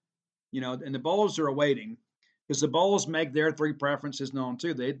go, and the bowls are awaiting because the bowls make their 3 preferences known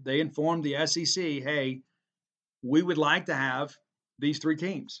too. They inform the SEC, hey, we would like to have these 3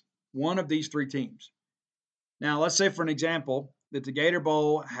 teams, one of these 3 teams. Now, let's say, for an example, that the Gator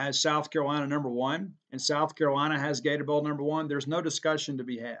Bowl has South Carolina number 1 and South Carolina has Gator Bowl number 1. There's no discussion to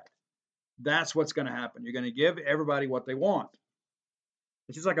be had. That's what's going to happen. You're going to give everybody what they want.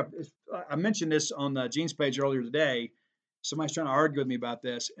 It's just like I mentioned this on the Gene's page earlier today. Somebody's trying to argue with me about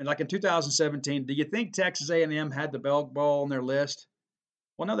this. And like in 2017, do you think Texas A&M had the Belk Bowl on their list?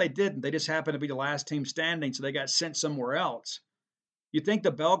 Well, no, they didn't. They just happened to be the last team standing, so they got sent somewhere else. You think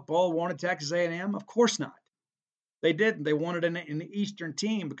the Belk Bowl wanted Texas A&M? Of course not. They didn't. They wanted an Eastern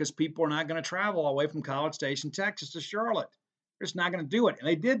team because people are not going to travel all the way from College Station, Texas to Charlotte. They're just not going to do it, and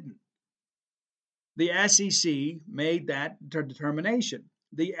they didn't. The SEC made that determination.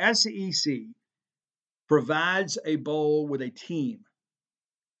 The SEC provides a bowl with a team.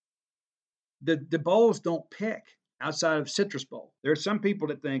 The bowls don't pick outside of Citrus Bowl. There are some people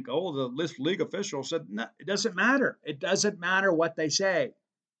that think, oh, the league official said, no, it doesn't matter. It doesn't matter what they say.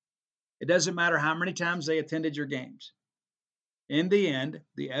 It doesn't matter how many times they attended your games. In the end,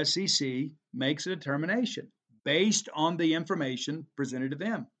 the SEC makes a determination based on the information presented to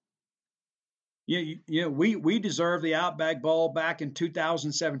them. We deserve the Outback Bowl back in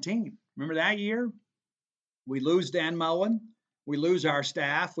 2017. Remember that year? We lose Dan Mullen. We lose our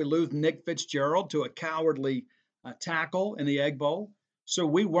staff. We lose Nick Fitzgerald to a cowardly tackle in the Egg Bowl. So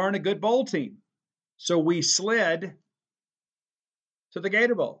we weren't a good bowl team. So we slid to the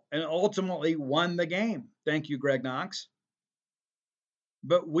Gator Bowl and ultimately won the game. Thank you, Greg Knox.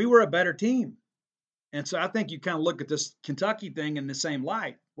 But we were a better team. And so I think you kind of look at this Kentucky thing in the same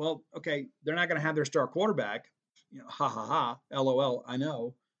light. Well, okay, they're not going to have their star quarterback. Ha ha ha, LOL, I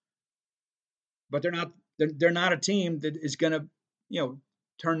know. But they're not a team that is going to,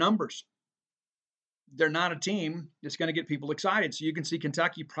 turn numbers. They're not a team that's going to get people excited. So you can see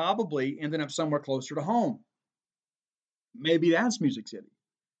Kentucky probably ending up somewhere closer to home. Maybe that's Music City.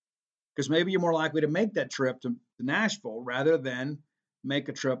 Because maybe you're more likely to make that trip to Nashville rather than make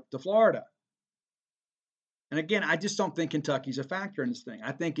a trip to Florida. And again, I just don't think Kentucky's a factor in this thing.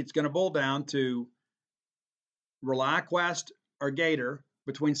 I think it's going to boil down to ReliaQuest or Gator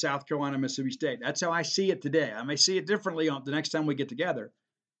between South Carolina and Mississippi State. That's how I see it today. I may see it differently on the next time we get together.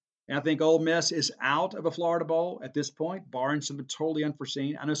 And I think Ole Miss is out of a Florida Bowl at this point, barring something totally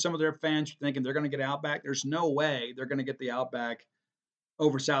unforeseen. I know some of their fans are thinking they're going to get Outback. There's no way they're going to get the Outback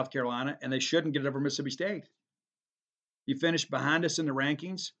over South Carolina, and they shouldn't get it over Mississippi State. You finished behind us in the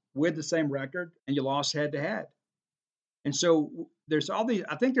rankings with the same record, and you lost head-to-head. And so there's all these.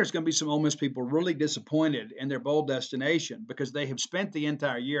 I think there's going to be some Ole Miss people really disappointed in their bowl destination because they have spent the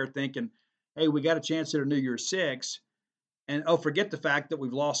entire year thinking, hey, we got a chance at a New Year's Six. And, forget the fact that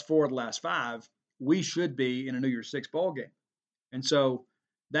we've lost 4 of the last 5. We should be in a New Year's Six bowl game. And so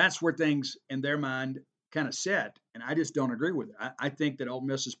that's where things in their mind kind of set. And I just don't agree with it. I think that Ole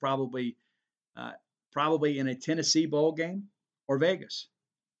Miss is probably in a Tennessee bowl game or Vegas.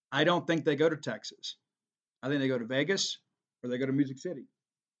 I don't think they go to Texas. I think they go to Vegas or they go to Music City.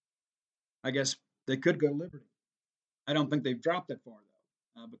 I guess they could go to Liberty. I don't think they've dropped that far,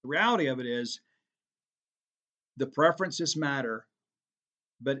 though. But the reality of it is the preferences matter,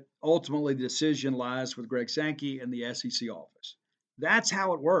 but ultimately the decision lies with Greg Sankey and the SEC office. That's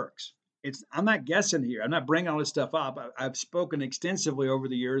how it works. I'm not guessing here. I'm not bringing all this stuff up. I've spoken extensively over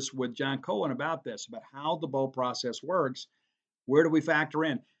the years with John Cohen about this, about how the bowl process works. Where do we factor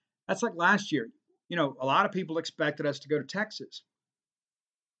in? That's like last year. A lot of people expected us to go to Texas.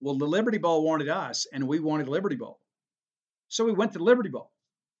 Well, the Liberty Bowl wanted us, and we wanted Liberty Bowl. So we went to the Liberty Bowl.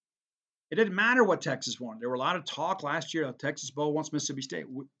 It didn't matter what Texas wanted. There were a lot of talk last year. Texas Bowl wants Mississippi State.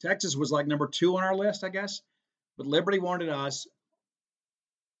 Texas was like number 2 on our list, I guess. But Liberty wanted us.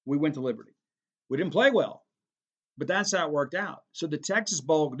 We went to Liberty. We didn't play well, but that's how it worked out. So the Texas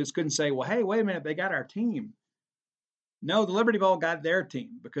Bowl just couldn't say, well, hey, wait a minute, they got our team. No, the Liberty Bowl got their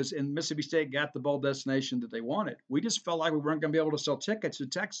team because Mississippi State got the bowl destination that they wanted. We just felt like we weren't going to be able to sell tickets to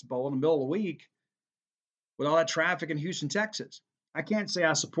Texas Bowl in the middle of the week with all that traffic in Houston, Texas. I can't say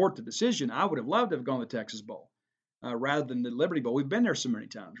I support the decision. I would have loved to have gone to the Texas Bowl rather than the Liberty Bowl. We've been there so many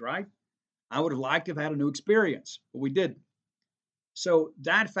times, right? I would have liked to have had a new experience, but we didn't. So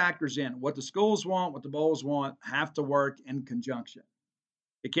that factors in. What the schools want, what the bowls want, have to work in conjunction.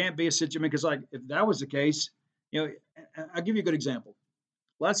 It can't be a situation because, if that was the case, I'll give you a good example.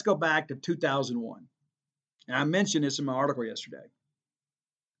 Let's go back to 2001. And I mentioned this in my article yesterday.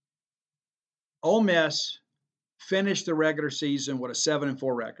 Ole Miss finished the regular season with a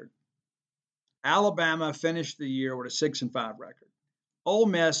 7-4 record. Alabama finished the year with a 6-5 record. Ole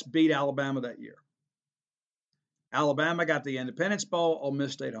Miss beat Alabama that year. Alabama got the Independence Bowl. Ole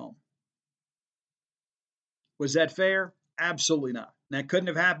Miss stayed home. Was that fair? Absolutely not. Now, it couldn't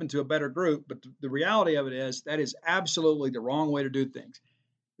have happened to a better group, but the reality of it is that is absolutely the wrong way to do things.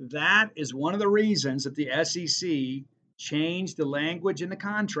 That is one of the reasons that the SEC changed the language in the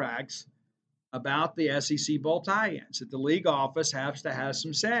contracts about the SEC bowl tie-ins, that the league office has to have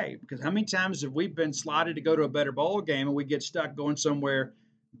some say. Because how many times have we been slotted to go to a better bowl game and we get stuck going somewhere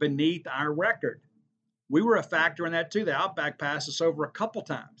beneath our record? We were a factor in that too. The Outback passed us over a couple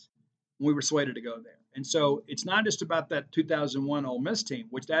times when we were slated to go there. And so it's not just about that 2001 Ole Miss team,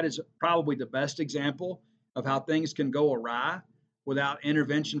 which that is probably the best example of how things can go awry without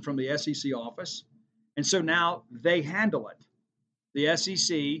intervention from the SEC office. And so now they handle it. The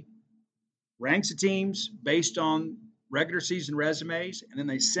SEC ranks the teams based on regular season resumes, and then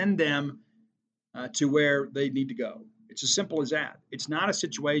they send them to where they need to go. It's as simple as that. It's not a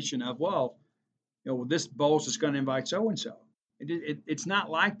situation of, well, this bowl's just going to invite so-and-so. It's not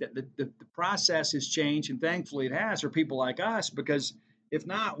like that. The process has changed, and thankfully it has for people like us, because if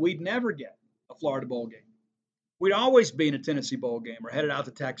not, we'd never get a Florida bowl game. We'd always be in a Tennessee bowl game or headed out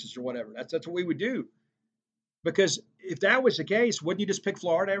to Texas or whatever. That's what we would do. Because if that was the case, wouldn't you just pick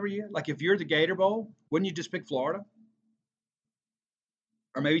Florida every year? Like if you're the Gator Bowl, wouldn't you just pick Florida?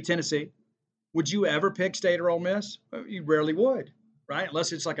 Or maybe Tennessee? Would you ever pick State or Ole Miss? You rarely would, right?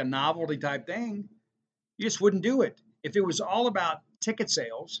 Unless it's like a novelty type thing. You just wouldn't do it. If it was all about ticket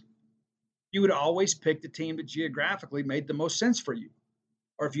sales, you would always pick the team that geographically made the most sense for you.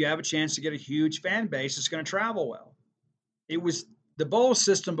 Or if you have a chance to get a huge fan base, it's going to travel well. The bowl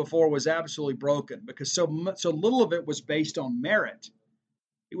system before was absolutely broken because so little of it was based on merit.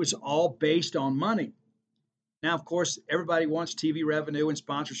 It was all based on money. Now, of course, everybody wants TV revenue and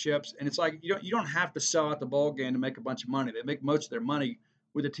sponsorships, and it's like you don't have to sell out the bowl game to make a bunch of money. They make most of their money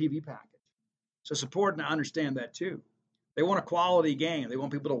with a TV package. So it's important to understand that too. They want a quality game. They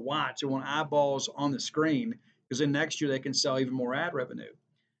want people to watch. They want eyeballs on the screen because then next year they can sell even more ad revenue.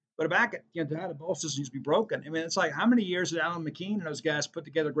 But back at, how the bowl system used to be broken. I mean, it's like how many years did Alan McKean and those guys put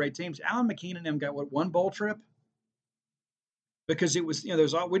together great teams? Alan McKean and them got one bowl trip? Because it was,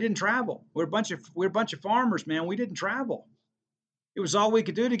 we didn't travel. We're a bunch of farmers, man. We didn't travel. It was all we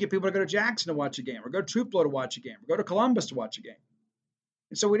could do to get people to go to Jackson to watch a game, or go to Tupelo to watch a game, or go to Columbus to watch a game.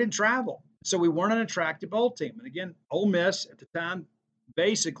 And so we didn't travel. So we weren't an attractive bowl team. And again, Ole Miss at the time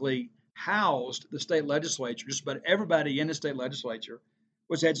basically housed the state legislature. Just about everybody in the state legislature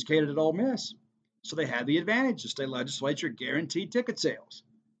was educated at Ole Miss. So they had the advantage. The state legislature guaranteed ticket sales.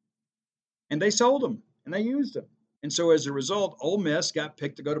 And they sold them, and they used them. And so as a result, Ole Miss got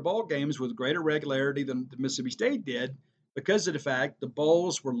picked to go to bowl games with greater regularity than Mississippi State did because of the fact the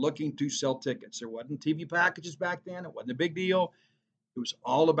bowls were looking to sell tickets. There wasn't TV packages back then. It wasn't a big deal. It was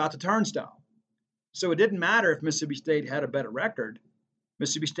all about the turnstile. So it didn't matter if Mississippi State had a better record.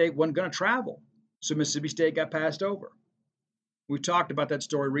 Mississippi State wasn't going to travel. So Mississippi State got passed over. We talked about that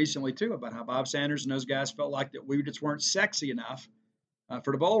story recently, too, about how Bob Sanders and those guys felt like that we just weren't sexy enough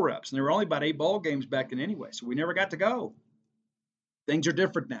for the bowl reps. And there were only about 8 bowl games back then anyway, so we never got to go. Things are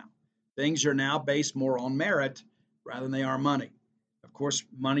different now. Things are now based more on merit rather than they are money. Of course,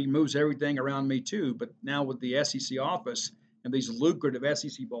 money moves everything around me, too, but now with the SEC office and these lucrative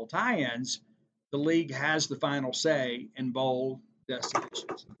SEC bowl tie-ins, the league has the final say in bowl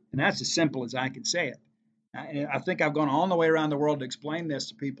destinations. And that's as simple as I can say it. And I think I've gone all the way around the world to explain this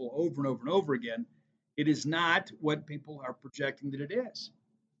to people over and over and over again. It is not what people are projecting that it is.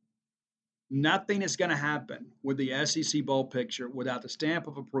 Nothing is going to happen with the SEC bowl picture without the stamp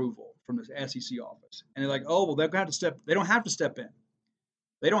of approval from the SEC office. And they're like, oh, well, they're going to have to step. They don't have to step in.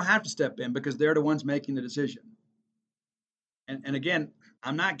 They don't have to step in because they're the ones making the decision. And again,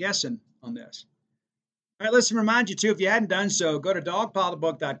 I'm not guessing on this. All right, let's remind you, too, if you hadn't done so, go to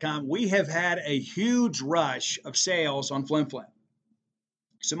dogpilotbook.com. We have had a huge rush of sales on Flim Flam.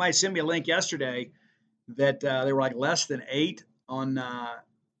 Somebody sent me a link yesterday that they were like less than 8 on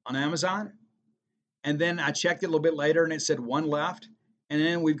Amazon. And then I checked it a little bit later, and it said 1 left. And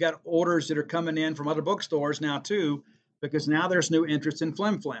then we've got orders that are coming in from other bookstores now, too, because now there's new interest in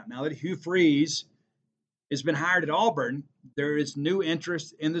Flim Flam. Now that Hugh Freeze has been hired at Auburn, there is new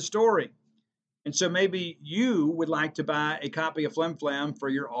interest in the story. And so maybe you would like to buy a copy of Flim Flam for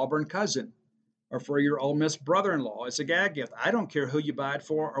your Auburn cousin or for your Ole Miss brother-in-law. It's a gag gift. I don't care who you buy it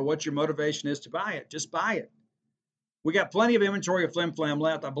for or what your motivation is to buy it. Just buy it. We got plenty of inventory of Flim Flam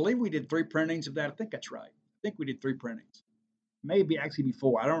left. I believe we did 3 printings of that. I think that's right. I think we did 3 printings. Maybe actually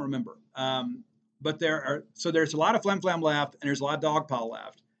before. I don't remember. But there's a lot of Flim Flam left, and there's a lot of dog pile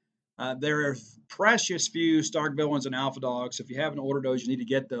left. There are precious few Stark Villains and Alpha Dogs. So if you haven't ordered those, you need to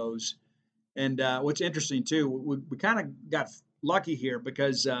get those. And what's interesting, too, we kind of got lucky here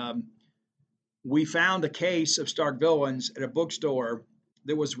because we found a case of Stark Villains at a bookstore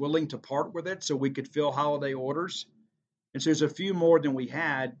that was willing to part with it so we could fill holiday orders. And so there's a few more than we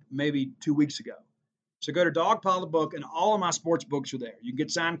had maybe 2 weeks ago. So go to Dogpile the Book, and all of my sports books are there. You can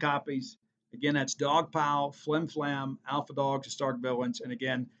get signed copies. Again, that's Dogpile, Flim Flam, Alpha Dogs, and Stark Villains. And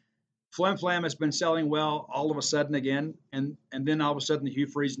again, Flim Flam has been selling well all of a sudden again. And then all of a sudden the Hugh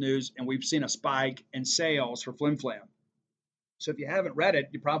Freeze news, and we've seen a spike in sales for Flim Flam. So if you haven't read it,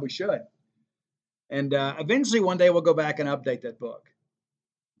 you probably should. And eventually one day we'll go back and update that book.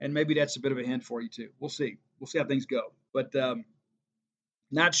 And maybe that's a bit of a hint for you too. We'll see. We'll see how things go. But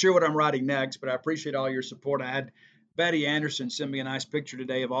not sure what I'm writing next, but I appreciate all your support. I had Betty Anderson sent me a nice picture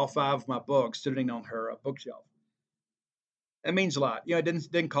today of all 5 of my books sitting on her bookshelf. That means a lot. You know, it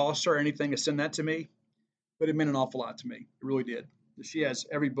didn't cost her anything to send that to me, but it meant an awful lot to me. It really did. She has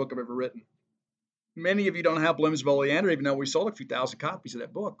every book I've ever written. Many of you don't have Bloomsville Leander, even though we sold a few thousand copies of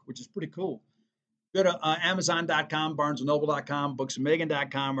that book, which is pretty cool. Go to Amazon.com, BarnesandNoble.com,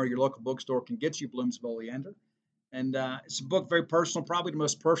 BooksAMillion.com, or your local bookstore can get you Bloomsville Leander. And it's a book very personal, probably the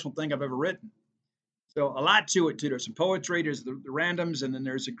most personal thing I've ever written. So a lot to it, too. There's some poetry, there's the randoms, and then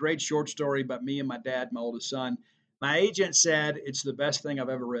there's a great short story about me and my dad, my oldest son. My agent said it's the best thing I've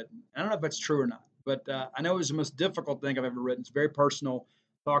ever written. I don't know if that's true or not, but I know it was the most difficult thing I've ever written. It's very personal,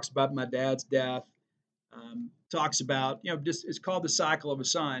 talks about my dad's death, talks about, just it's called The Cycle of a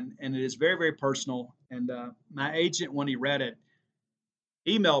Son, and it is very, very personal. And my agent, when he read it,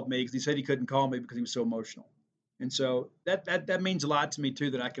 emailed me because he said he couldn't call me because he was so emotional. And so that means a lot to me,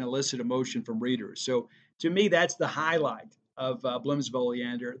 too, that I can elicit emotion from readers. So to me, that's the highlight of Bloomsville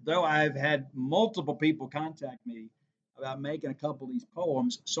Leander, though I've had multiple people contact me about making a couple of these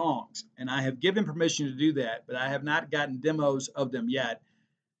poems songs. And I have given permission to do that, but I have not gotten demos of them yet.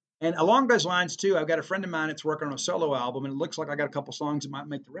 And along those lines, too, I've got a friend of mine that's working on a solo album, and it looks like I got a couple songs that might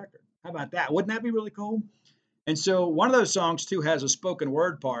make the record. How about that? Wouldn't that be really cool? And so one of those songs, too, has a spoken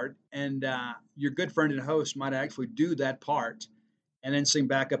word part, and your good friend and host might actually do that part and then sing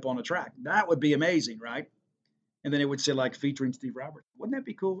back up on the track. That would be amazing, right? And then it would say, like, featuring Steve Roberts. Wouldn't that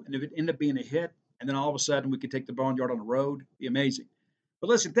be cool? And if it ended up being a hit, and then all of a sudden we could take the Barnyard on the road, it'd be amazing. But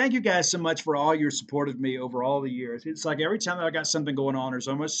listen, thank you guys so much for all your support of me over all the years. It's like every time I got something going on, there's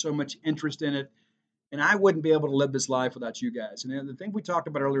almost so much interest in it, and I wouldn't be able to live this life without you guys. And the thing we talked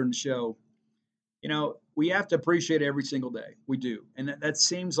about earlier in the show, we have to appreciate every single day. We do. And that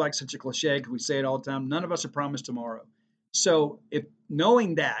seems like such a cliche because we say it all the time. None of us are promised tomorrow. So if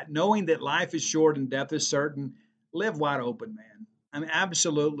knowing that life is short and death is certain, live wide open, man. I mean,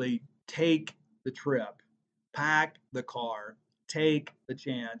 absolutely take the trip, pack the car, take the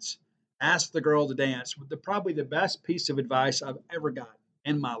chance, ask the girl to dance. Probably the best piece of advice I've ever gotten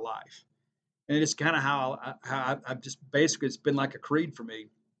in my life. And it's kind of how I've just basically, it's been like a creed for me.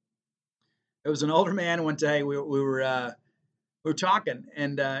 It was an older man one day. We were talking,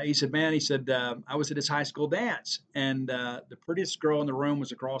 and he said, I was at his high school dance, and the prettiest girl in the room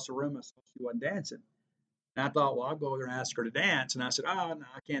was across the room. I saw she wasn't dancing. And I thought, well, I'll go over there and ask her to dance. And I said, oh, no,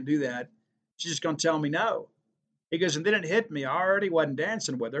 I can't do that. She's just going to tell me no. He goes, and then it hit me. I already wasn't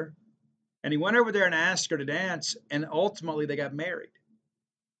dancing with her. And he went over there and asked her to dance, and ultimately they got married.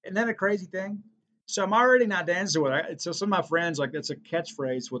 Isn't that a crazy thing? So I'm already not dancing with her. So some of my friends, like, that's a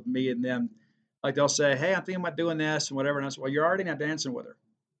catchphrase with me and them. Like, they'll say, hey, I'm thinking about doing this and whatever. And I said, well, you're already not dancing with her,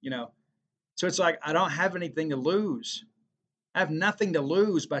 So it's like, I don't have anything to lose. I have nothing to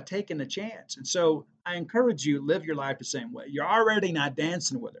lose by taking the chance. And so I encourage you, live your life the same way. You're already not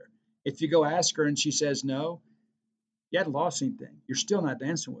dancing with her. If you go ask her and she says no, you hadn't lost anything. You're still not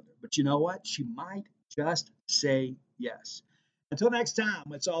dancing with her. But you know what? She might just say yes. Until next time,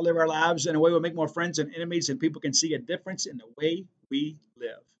 let's all live our lives in a way we'll make more friends and enemies, and people can see a difference in the way we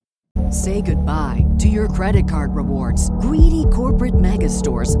live. Say goodbye to your credit card rewards. Greedy corporate mega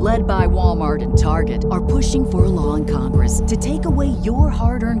stores, led by Walmart and Target, are pushing for a law in Congress to take away your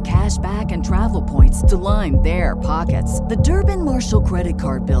hard-earned cash back and travel points to line their pockets. The Durbin-Marshall credit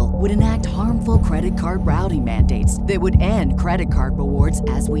card bill would enact harmful credit card routing mandates that would end credit card rewards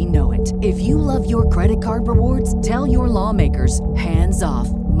as we know it. If you love your credit card rewards, tell your lawmakers, hands off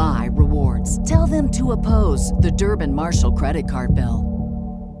my rewards. Tell them to oppose the Durbin-Marshall credit card bill.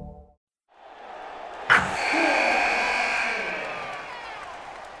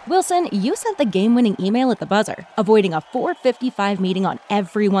 Wilson, you sent the game-winning email at the buzzer, avoiding a 4:55 meeting on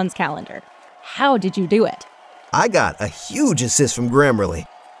everyone's calendar. How did you do it? I got a huge assist from Grammarly,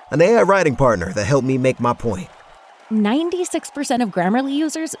 an AI writing partner that helped me make my point. 96% of Grammarly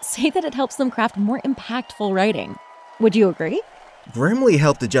users say that it helps them craft more impactful writing. Would you agree? Grammarly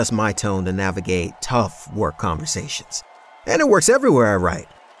helped adjust my tone to navigate tough work conversations. And it works everywhere I write,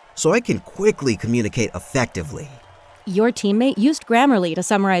 so I can quickly communicate effectively. Your teammate used Grammarly to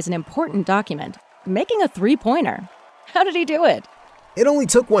summarize an important document, making a 3-pointer. How did he do it? It only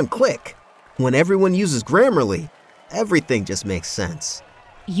took one click. When everyone uses Grammarly, everything just makes sense.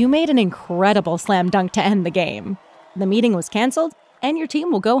 You made an incredible slam dunk to end the game. The meeting was canceled, and your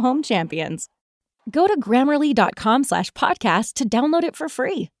team will go home champions. Go to Grammarly.com/podcast to download it for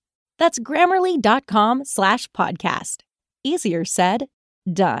free. That's Grammarly.com/podcast. Easier said,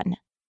 done.